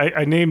like that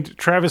I named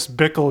Travis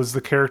Bickle as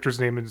the character's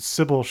name and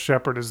Sybil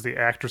Shepherd as the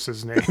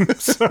actress's name.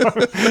 So.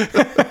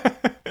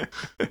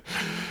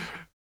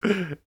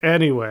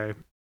 Anyway,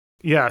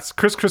 yes,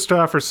 Chris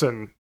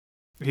Christopherson.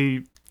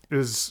 He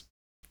is,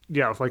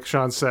 like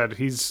Sean said,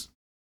 he's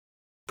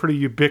pretty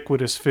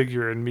ubiquitous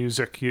figure in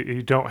music.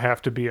 You don't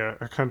have to be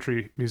a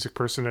country music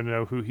person to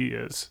know who he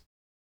is.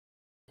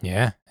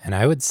 Yeah, and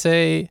I would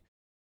say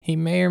he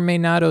may or may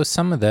not owe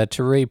some of that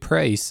to Ray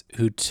Price,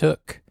 who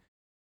took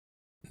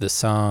the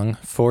song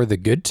For the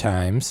Good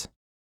Times,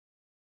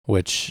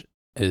 which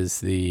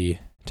is the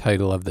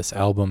title of this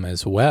album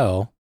as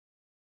well,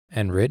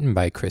 and written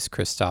by Chris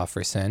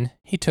Christopherson.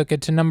 He took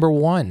it to number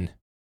 1.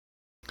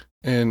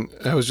 And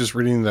I was just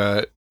reading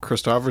that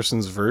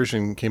Christopherson's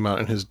version came out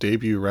in his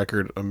debut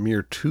record a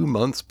mere 2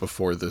 months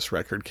before this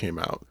record came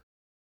out.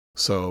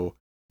 So,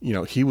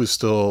 he was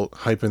still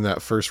hyping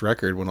that first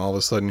record when all of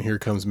a sudden here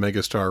comes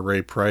megastar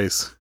Ray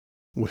Price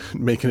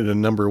making it a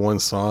number 1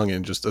 song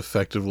and just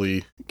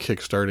effectively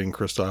kickstarting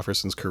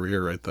Christopherson's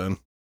career right then.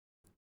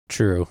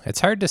 True.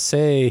 It's hard to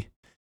say.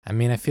 I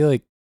mean, I feel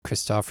like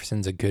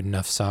Christopherson's a good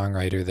enough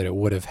songwriter that it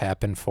would have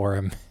happened for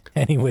him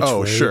any which way.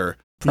 Oh, sure.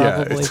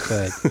 Probably,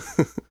 yeah,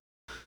 but...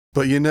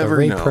 But you never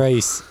Ray know.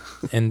 Price,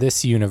 in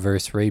this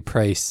universe, Ray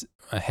Price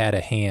had a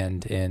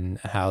hand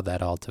in how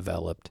that all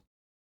developed.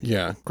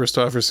 Yeah,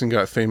 Christopherson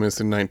got famous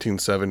in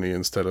 1970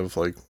 instead of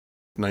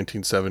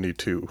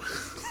 1972,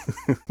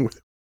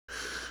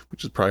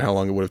 which is probably how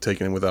long it would have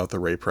taken him without the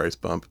Ray Price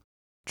bump.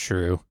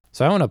 True.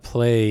 So I want to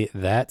play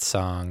that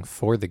song,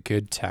 For the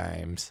Good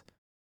Times.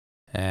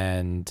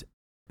 And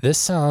this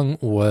song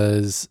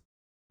was,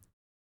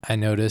 I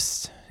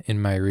noticed in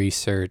my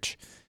research,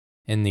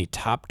 in the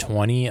top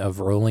 20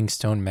 of Rolling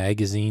Stone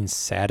magazine's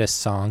saddest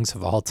songs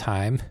of all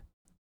time.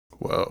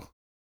 Whoa.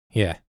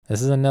 Yeah,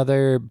 this is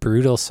another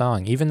brutal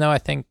song, even though I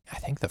think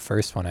the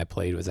first one I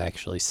played was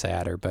actually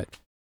sadder, but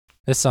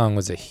this song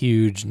was a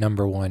huge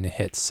number 1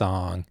 hit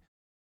song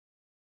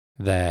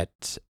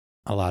that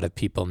a lot of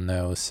people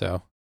know,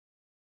 so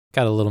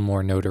got a little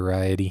more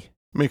notoriety.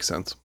 Makes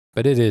sense.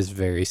 But it is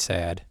very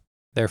sad,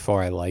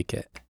 therefore I like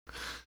it.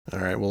 All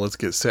right, well, let's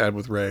get sad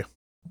with Ray.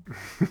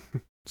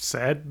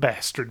 Sad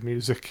bastard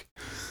music.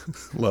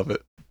 Love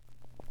it.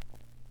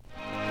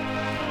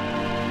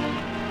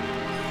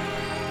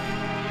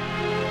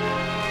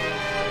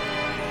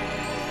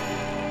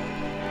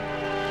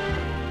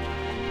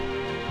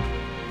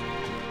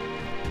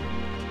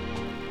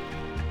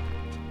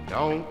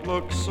 Don't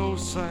look so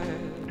sad.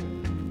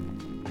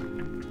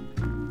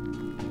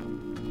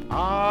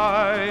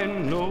 I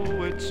know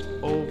it's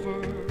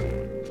over,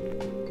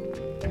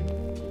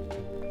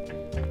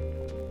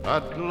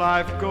 but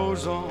life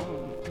goes on,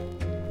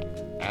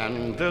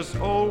 and this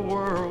old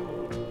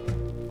world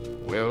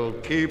will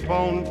keep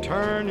on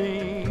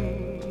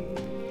turning.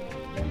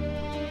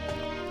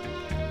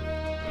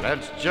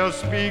 Let's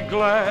just be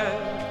glad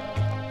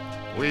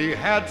we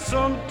had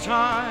some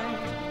time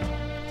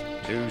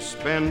to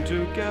spend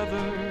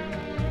together.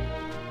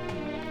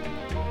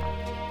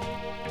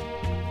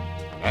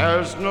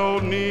 There's no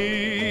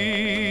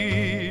need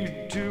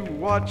to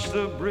watch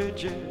the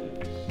bridges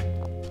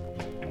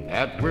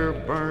that we're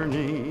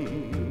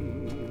burning.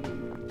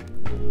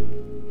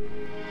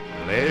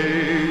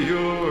 Lay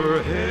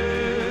your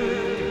head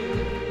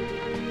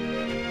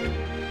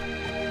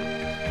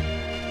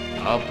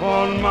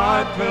upon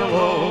my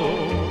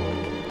pillow.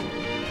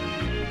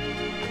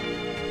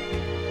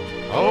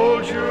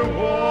 Hold your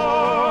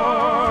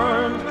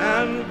warm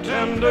and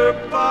tender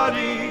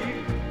body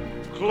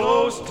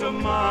close to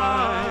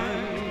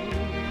mine.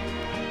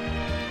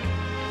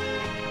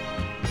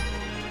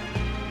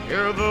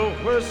 Hear the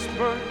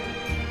whisper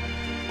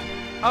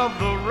of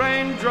the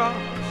raindrops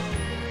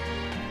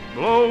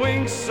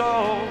blowing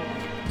soft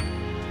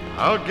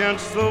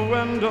against the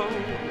window,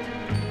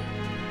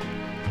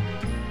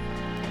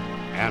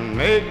 and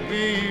make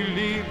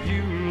believe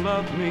you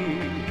love me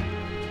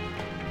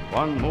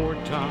one more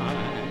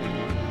time.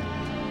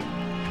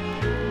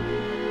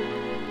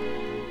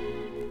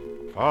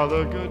 For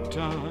the good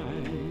time.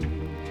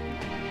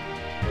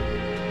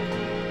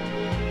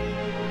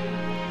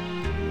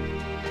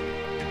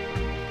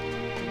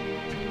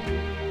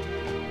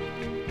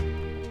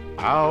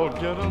 I'll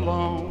get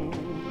along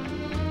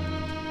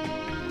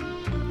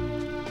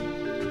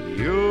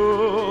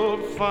you'll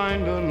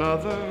find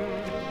another,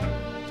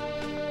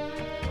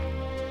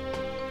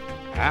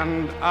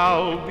 and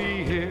I'll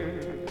be here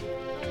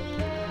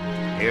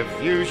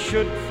if you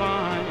should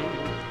find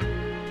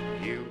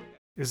you.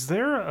 Is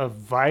there a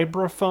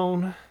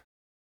vibraphone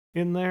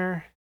in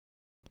there?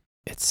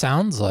 It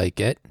sounds like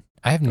it.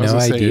 I have I was no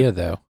gonna say, idea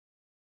though.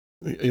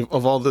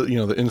 Of all the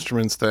the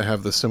instruments that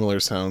have the similar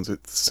sounds,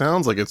 it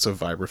sounds like it's a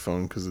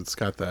vibraphone because it's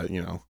got that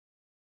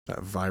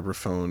that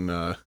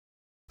vibraphone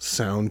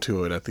sound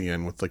to it at the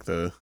end with like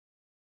the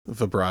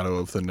vibrato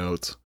of the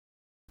notes.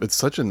 It's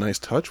such a nice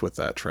touch with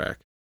that track.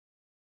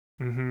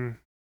 Mm-hmm.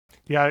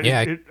 Yeah,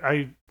 Yeah,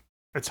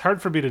 it's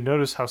hard for me to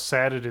notice how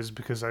sad it is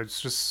because it's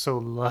just so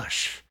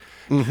lush.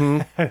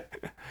 Mm-hmm.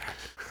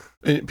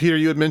 And Peter,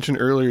 you had mentioned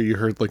earlier you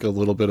heard like a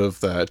little bit of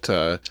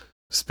that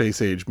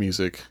space age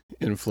music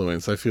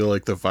influence. I feel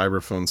like the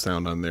vibraphone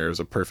sound on there is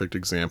a perfect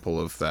example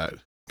of that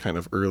kind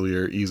of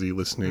earlier, easy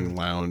listening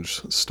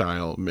lounge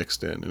style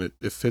mixed in, and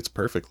it fits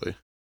perfectly.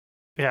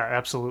 Yeah,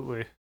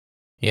 absolutely.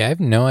 Yeah, I have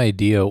no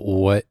idea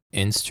what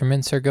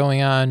instruments are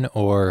going on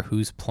or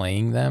who's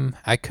playing them.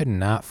 I could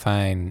not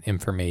find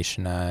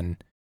information on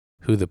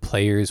who the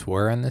players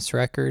were on this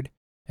record.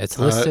 It's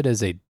listed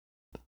as a...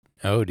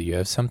 Oh, do you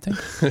have something?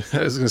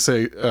 I was going to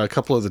say a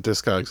couple of the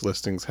Discogs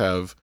listings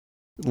have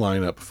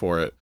lineup for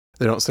it.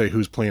 They don't say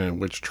who's playing on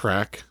which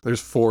track.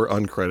 There's 4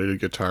 uncredited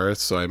guitarists,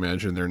 so I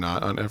imagine they're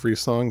not on every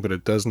song, but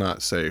it does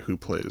not say who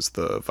plays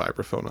the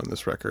vibraphone on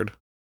this record.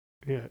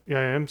 Yeah,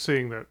 I am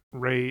seeing that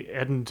Ray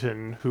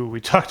Edenton, who we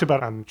talked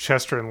about on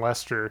Chester and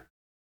Lester,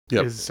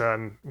 is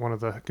on one of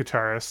the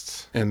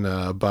guitarists. And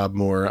Bob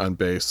Moore on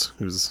bass,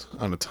 who's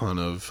on a ton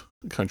of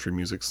country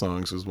music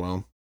songs as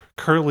well.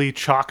 Curly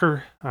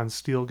Chalker on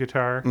steel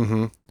guitar.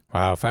 Mm-hmm.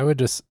 Wow, if I would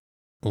just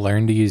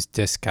learn to use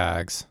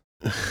Discogs.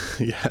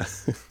 Yeah.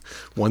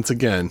 Once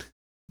again,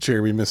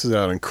 Jeremy misses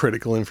out on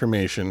critical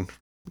information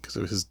because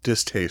of his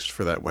distaste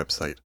for that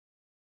website.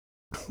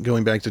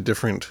 Going back to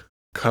different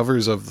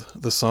covers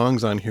of the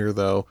songs on here,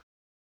 though,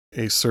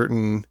 a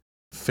certain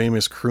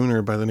famous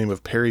crooner by the name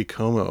of Perry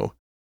Como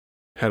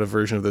had a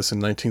version of this in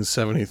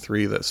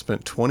 1973 that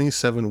spent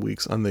 27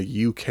 weeks on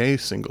the UK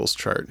singles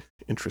chart,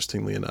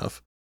 interestingly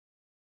enough.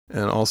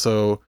 And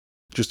also,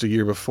 just a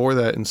year before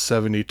that, in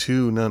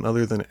 72, none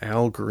other than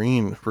Al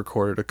Green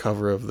recorded a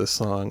cover of this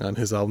song on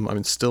his album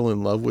I'm Still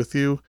in Love with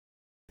You.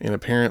 And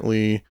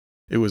apparently,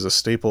 it was a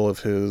staple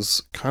of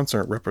his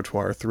concert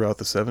repertoire throughout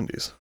the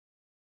 70s.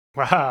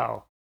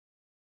 Wow.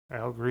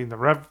 Al Green, the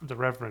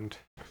Reverend.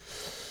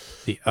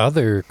 The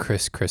other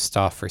Chris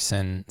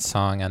Christopherson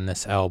song on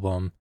this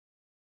album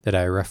that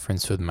I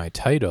referenced with my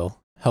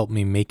title, Help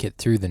Me Make It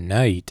Through the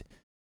Night,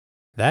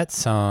 that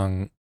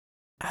song,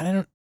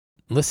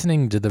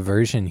 listening to the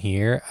version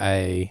here,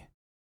 I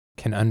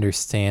can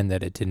understand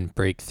that it didn't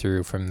break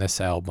through from this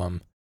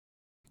album.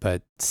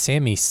 But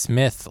Sammy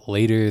Smith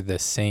later the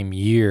same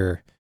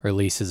year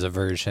releases a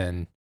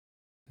version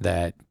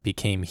that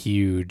became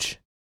huge,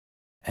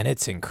 and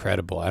it's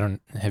incredible.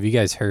 Have you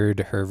guys heard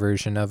her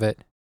version of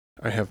it?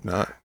 I have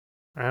not.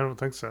 I don't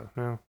think so,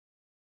 no.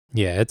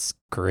 Yeah, it's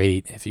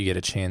great if you get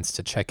a chance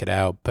to check it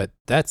out. But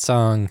that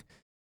song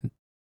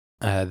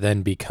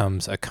then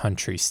becomes a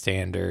country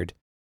standard.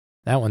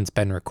 That one's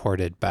been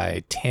recorded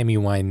by Tammy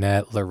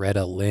Wynette,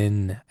 Loretta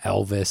Lynn,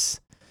 Elvis,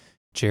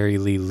 Jerry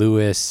Lee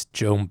Lewis,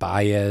 Joan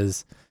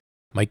Baez,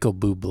 Michael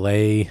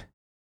Bublé,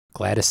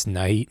 Gladys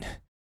Knight.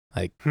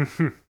 Like,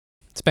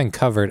 it's been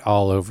covered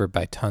all over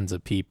by tons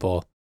of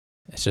people.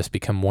 It's just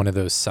become one of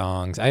those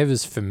songs. I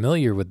was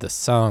familiar with the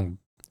song,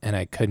 and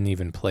I couldn't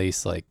even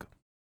place like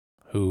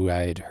who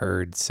I'd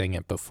heard sing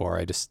it before.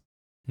 I just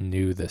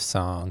knew the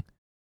song.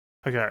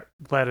 I got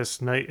Gladys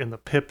Knight and the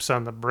Pips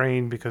on the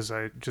brain because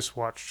I just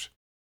watched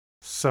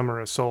Summer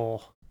of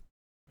Soul.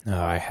 Oh,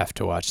 I have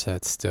to watch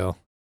that still.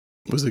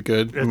 Was it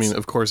good? I mean,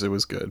 of course it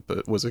was good,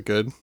 but was it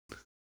good?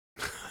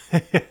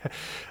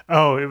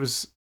 Oh, it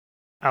was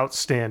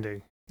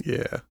outstanding.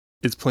 Yeah.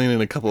 It's playing in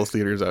a couple of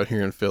theaters out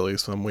here in Philly,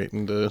 so I'm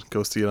waiting to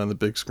go see it on the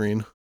big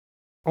screen.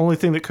 Only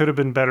thing that could have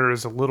been better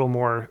is a little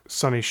more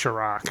Sonny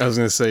Chirac. I was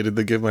going to say, did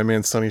they give my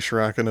man Sonny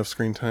Chirac enough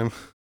screen time?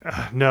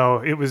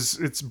 No,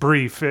 it's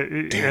brief.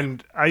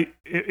 It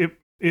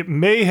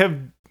may have,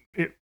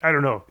 I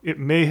don't know. It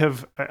may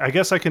have, I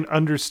guess I can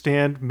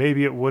understand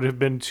maybe it would have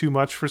been too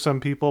much for some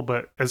people,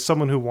 but as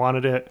someone who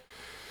wanted it,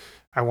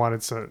 I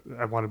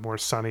wanted more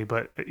Sonny,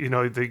 but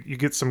you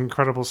get some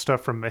incredible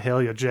stuff from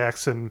Mahalia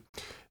Jackson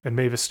and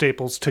Mavis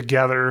Staples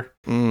together,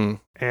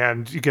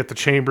 and you get the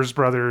Chambers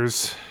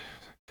Brothers,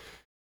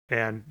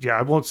 and yeah,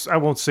 I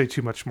won't say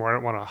too much more. I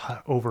don't want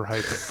to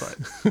overhype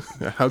it,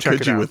 but how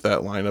could you with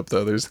that lineup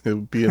though? It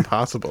would be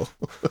impossible.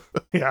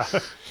 Yeah.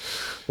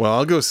 Well,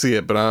 I'll go see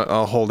it, but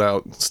I'll hold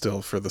out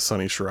still for the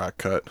Sonny Chirac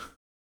cut.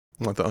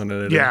 I want the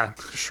unedited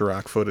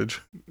Chirac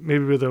footage.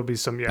 Maybe there'll be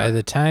some. Yeah. By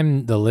the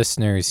time the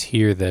listeners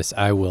hear this,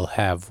 I will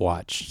have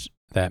watched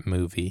that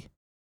movie.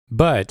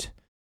 But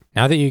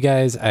now that you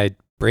guys, I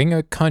bring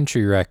a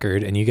country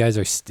record and you guys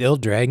are still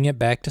dragging it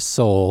back to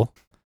soul.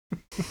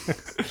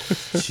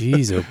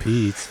 Jeez, oh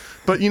Pete.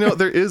 But, you know,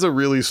 there is a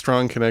really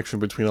strong connection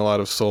between a lot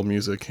of soul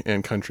music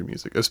and country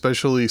music,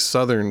 especially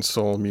Southern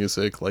soul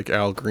music like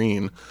Al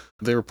Green.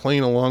 They were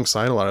playing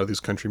alongside a lot of these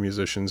country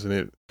musicians,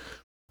 and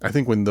I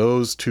think when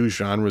those two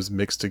genres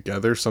mix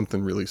together,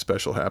 something really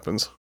special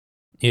happens.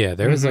 Yeah,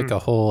 there was like a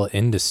whole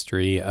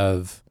industry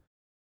of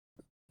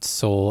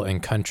soul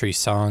and country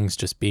songs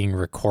just being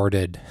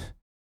recorded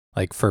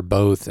like for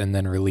both and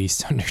then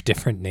released under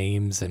different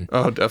names. And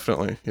Oh,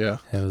 definitely. Yeah.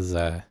 it was,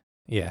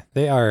 yeah,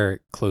 they are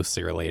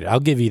closely related.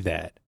 I'll give you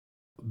that.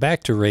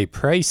 Back to Ray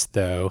Price,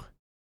 though.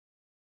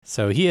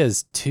 So he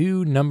has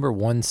 2 number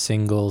 1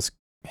 singles.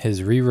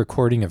 His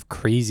re-recording of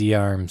Crazy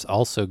Arms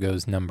also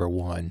goes number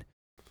 1.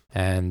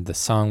 And the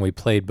song we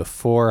played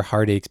before,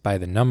 Heartaches by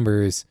the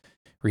Numbers,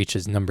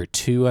 reaches number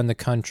 2 on the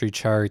country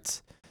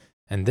charts.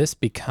 And this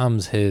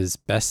becomes his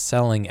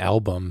best-selling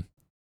album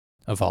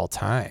of all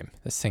time.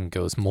 This thing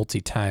goes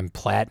multi-time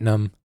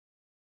platinum.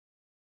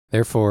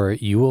 Therefore,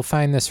 you will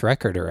find this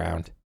record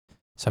around.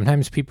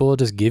 Sometimes people will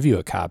just give you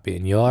a copy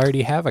and you'll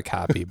already have a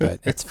copy, but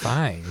it's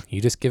fine.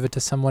 You just give it to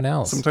someone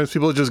else. Sometimes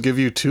people just give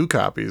you 2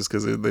 copies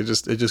because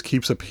it just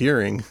keeps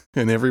appearing,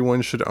 and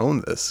everyone should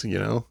own this, you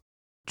know?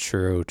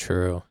 True.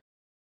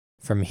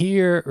 From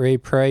here, Ray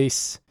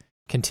Price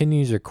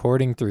continues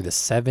recording through the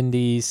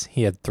 70s.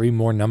 He had 3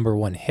 more number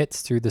 1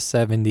 hits through the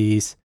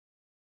 70s.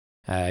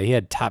 He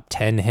had top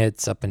 10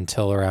 hits up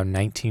until around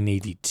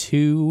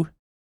 1982.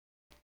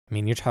 I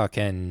mean, you're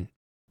talking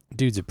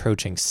dude's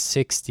approaching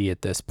 60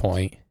 at this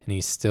point, and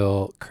he's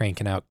still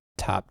cranking out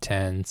top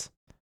 10s.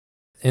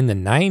 In the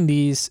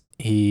 90s,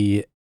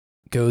 he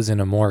goes in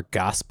a more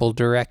gospel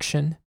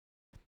direction.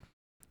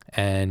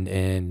 And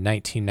in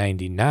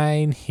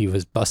 1999, he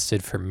was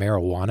busted for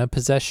marijuana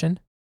possession,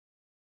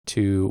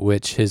 to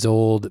which his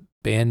old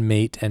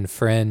bandmate and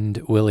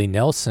friend Willie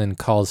Nelson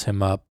calls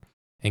him up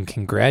and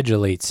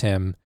congratulates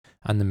him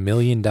on the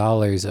millions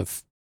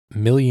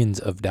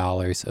of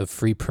dollars of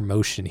free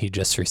promotion he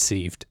just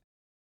received.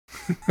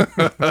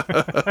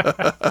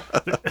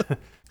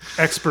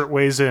 Expert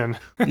weighs in.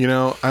 You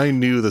know, I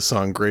knew the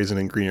song Grazing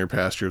in Greener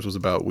Pastures was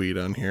about weed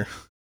on here.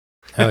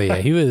 Oh, yeah.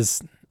 He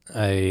was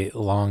a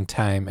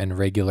long-time and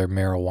regular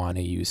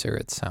marijuana user,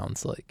 it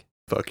sounds like.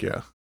 Fuck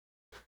yeah.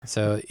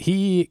 So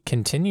he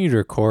continued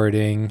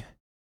recording.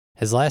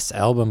 His last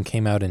album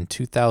came out in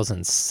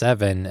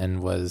 2007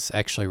 and was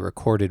actually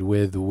recorded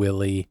with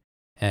Willie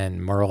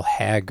and Merle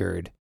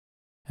Haggard.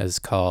 It's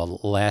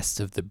called Last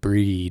of the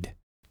Breed.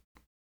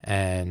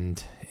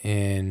 And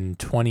in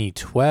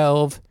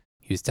 2012,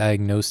 he was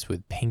diagnosed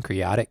with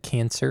pancreatic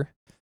cancer,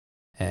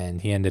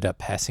 and he ended up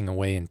passing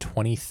away in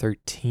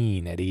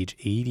 2013 at age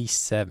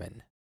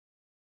 87.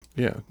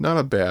 Yeah, not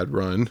a bad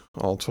run,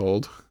 all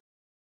told.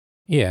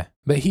 Yeah,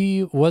 but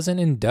he wasn't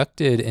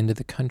inducted into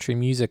the Country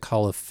Music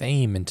Hall of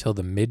Fame until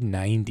the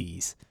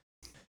mid-90s,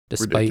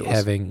 despite Ridiculous.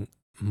 having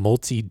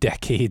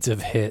multi-decades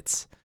of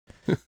hits.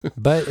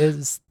 But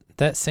it's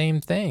that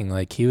same thing.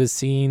 Like, he was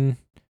seen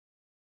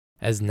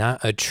as not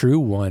a true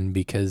one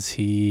because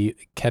he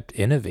kept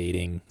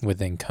innovating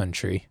within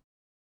country.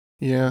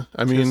 Yeah,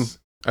 I mean,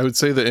 I would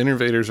say the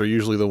innovators are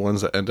usually the ones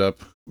that end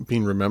up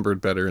being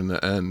remembered better in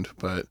the end,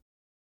 but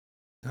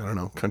I don't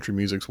know, country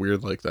music's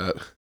weird like that.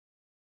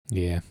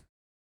 Yeah.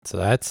 So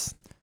that's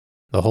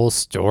the whole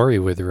story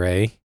with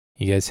Ray.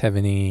 You guys have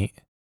any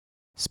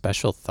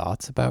special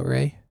thoughts about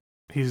Ray?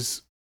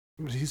 He's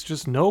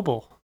just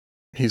noble.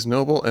 He's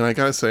noble, and I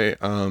gotta say,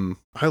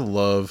 I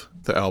love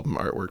the album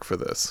artwork for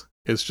this.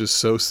 It's just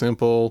so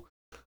simple.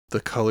 The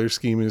color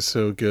scheme is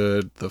so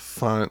good. The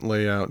font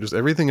layout, just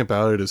everything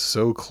about it is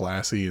so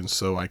classy and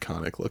so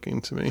iconic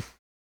looking to me.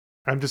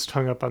 I'm just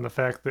hung up on the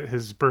fact that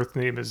his birth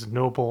name is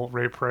Noble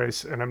Ray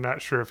Price, and I'm not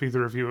sure if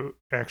either of you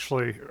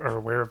actually are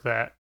aware of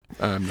that.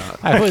 I'm not.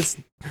 I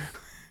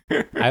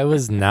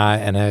was not,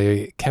 and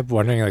I kept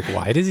wondering, like,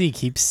 why does he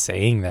keep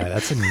saying that?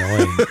 That's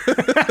annoying.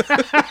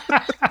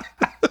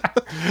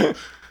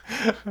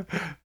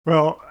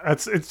 Well,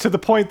 it's to the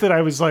point that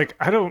I was like,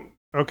 I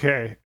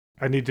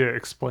need to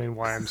explain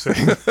why I'm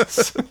saying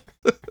this.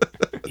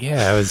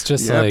 Yeah, I was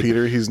just Yeah, like,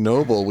 Peter, he's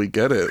noble. We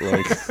get it.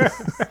 Like,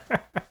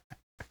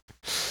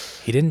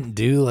 he didn't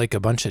do like a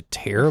bunch of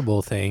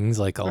terrible things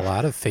like a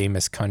lot of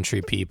famous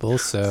country people,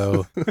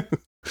 so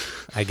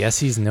I guess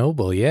he's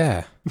noble,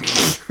 yeah.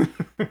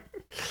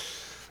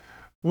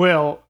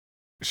 Well,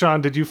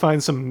 Sean, did you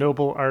find some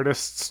noble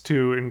artists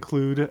to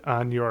include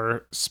on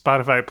your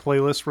Spotify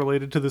playlist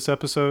related to this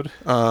episode?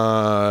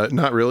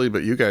 not really,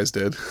 but you guys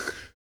did.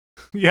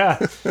 Yeah,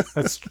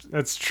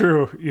 that's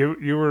true.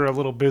 You were a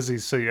little busy,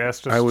 so you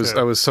asked us. I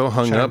was so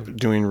hung up chime-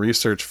 doing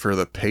research for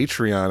the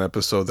Patreon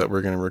episode that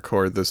we're going to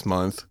record this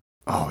month.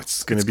 Oh,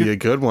 It's going to be a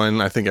good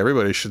one. I think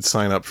everybody should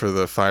sign up for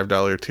the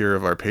 $5 tier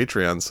of our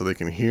Patreon so they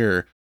can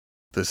hear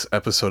this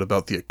episode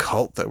about the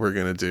occult that we're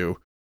going to do.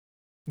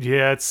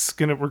 Yeah,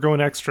 we're going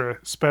extra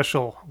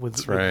special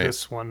with right.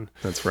 this one.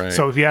 That's right.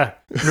 So yeah,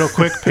 real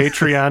quick,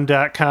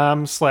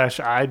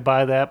 patreon.com/I'd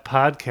Buy That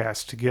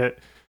Podcast to get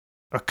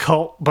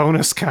occult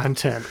bonus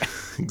content.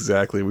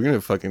 Exactly. We're going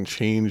to fucking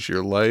change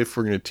your life.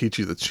 We're going to teach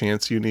you the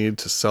chance you need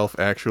to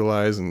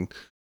self-actualize and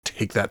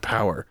take that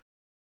power.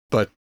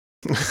 But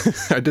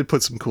I did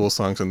put some cool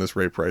songs on this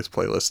Ray Price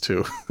playlist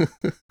too.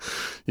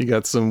 You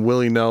got some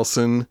Willie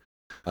Nelson,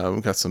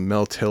 got some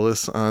Mel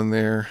Tillis on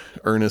there,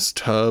 Ernest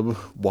Tubb,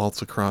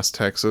 Waltz Across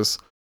Texas,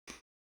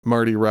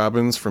 Marty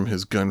Robbins from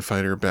his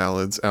Gunfighter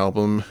Ballads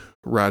album,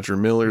 Roger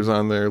Miller's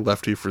on there,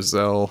 Lefty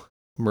Frizzell,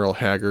 Merle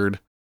Haggard,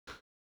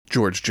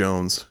 George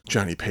Jones,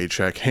 Johnny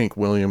Paycheck, Hank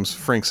Williams,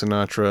 Frank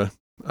Sinatra,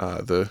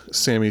 the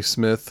Sammy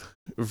Smith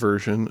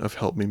version of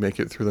Help Me Make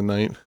It Through the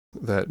Night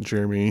that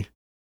Jeremy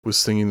was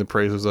singing the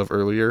praises of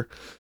earlier.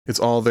 It's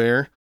all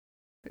there,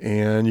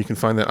 and you can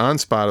find that on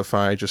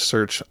Spotify. Just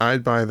search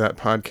I'd Buy That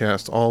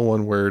Podcast, all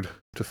one word,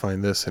 to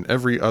find this and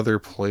every other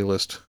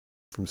playlist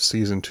from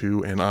season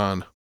 2 and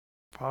on.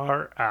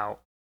 Far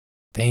out.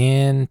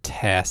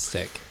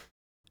 Fantastic.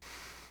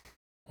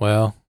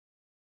 Well,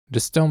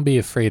 just don't be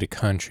afraid of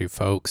country,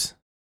 folks.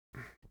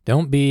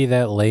 Don't be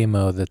that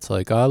lame-o that's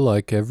like, I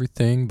like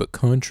everything but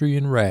country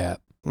and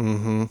rap.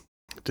 Mm-hmm.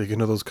 Dig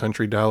into those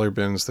country dollar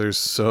bins. There's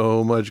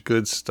so much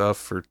good stuff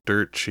for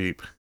dirt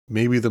cheap.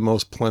 Maybe the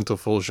most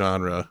plentiful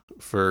genre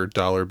for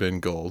dollar bin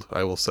gold,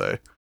 I will say.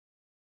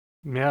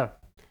 Yeah.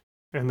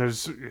 And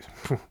there's,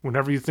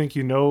 whenever you think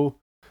you know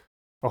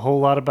a whole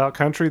lot about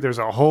country, there's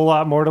a whole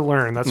lot more to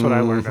learn. That's what I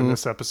learned in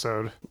this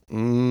episode.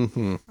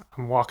 Mm-hmm.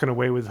 I'm walking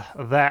away with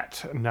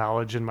that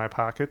knowledge in my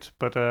pocket.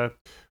 But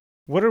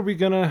what are we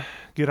going to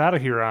get out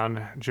of here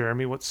on,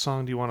 Jeremy? What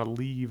song do you want to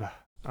leave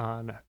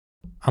on?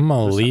 I'm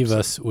going to leave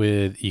us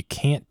with You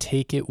Can't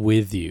Take It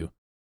With You,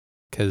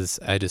 because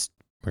I just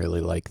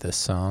really like this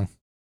song.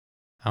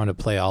 I want to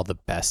play all the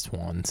best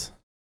ones.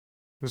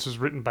 This was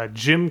written by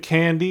Jim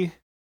Candy,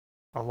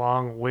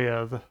 along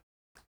with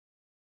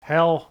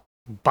Hal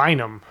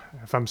Bynum,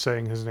 if I'm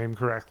saying his name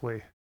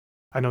correctly.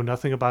 I know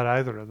nothing about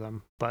either of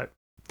them, but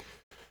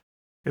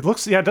it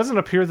looks, it doesn't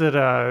appear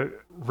that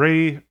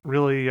Ray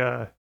really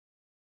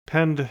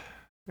penned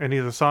any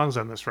of the songs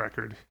on this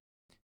record.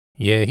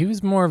 Yeah, he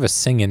was more of a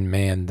singing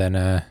man than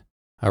a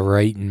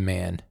writing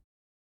man.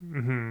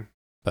 Mm-hmm.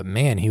 But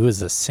man, he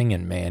was a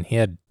singing man. He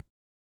had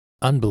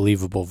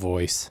unbelievable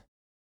voice.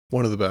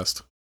 One of the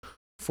best,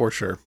 for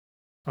sure.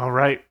 All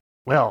right.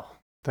 Well,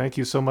 thank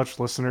you so much,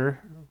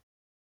 listener,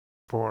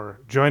 for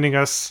joining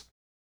us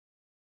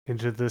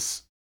into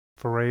this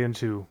foray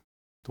into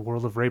the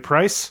world of Ray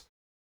Price.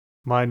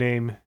 My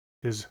name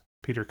is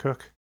Peter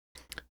Cook.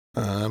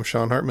 I'm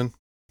Sean Hartman.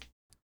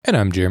 And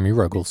I'm Jeremy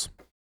Ruggles.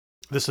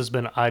 This has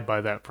been I'd Buy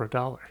That for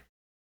 $1.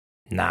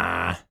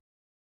 Nah.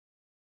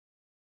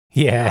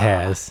 Yeah, it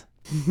has.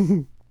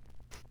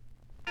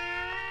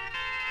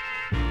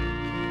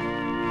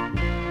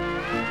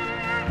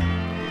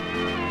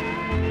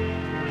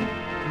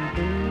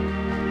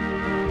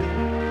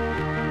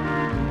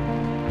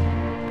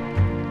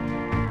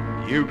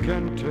 You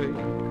can take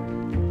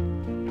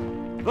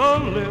the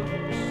lips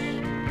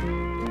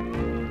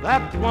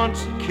that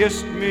once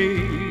kissed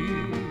me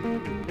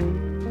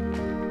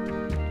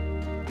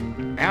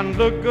and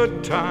the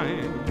good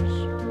times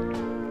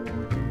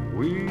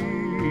we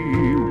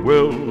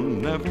will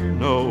never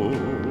know,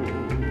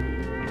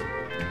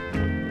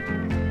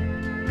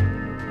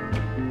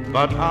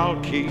 but I'll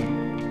keep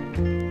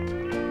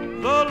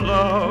the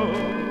love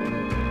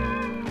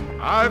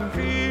I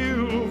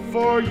feel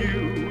for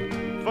you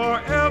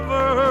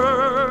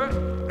forever,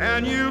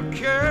 and you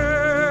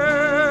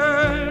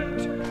can't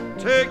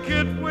take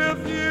it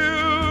with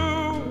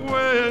you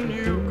when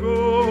you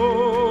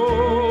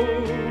go.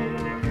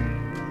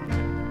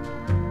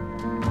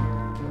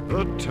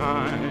 The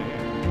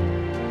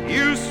time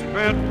you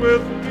spent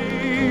with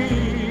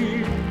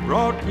me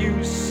brought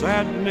you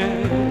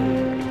sadness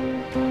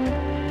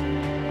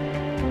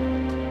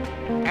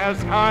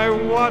as I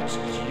watched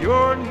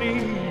your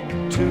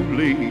need to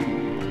leave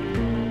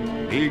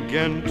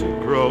begin to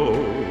grow.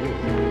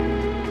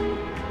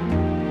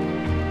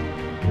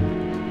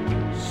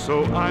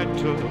 So I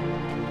took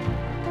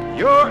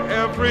your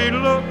every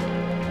look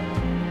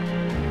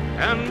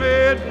and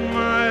made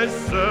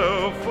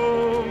myself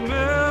a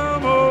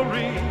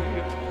memory,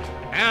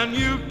 and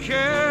you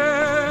can't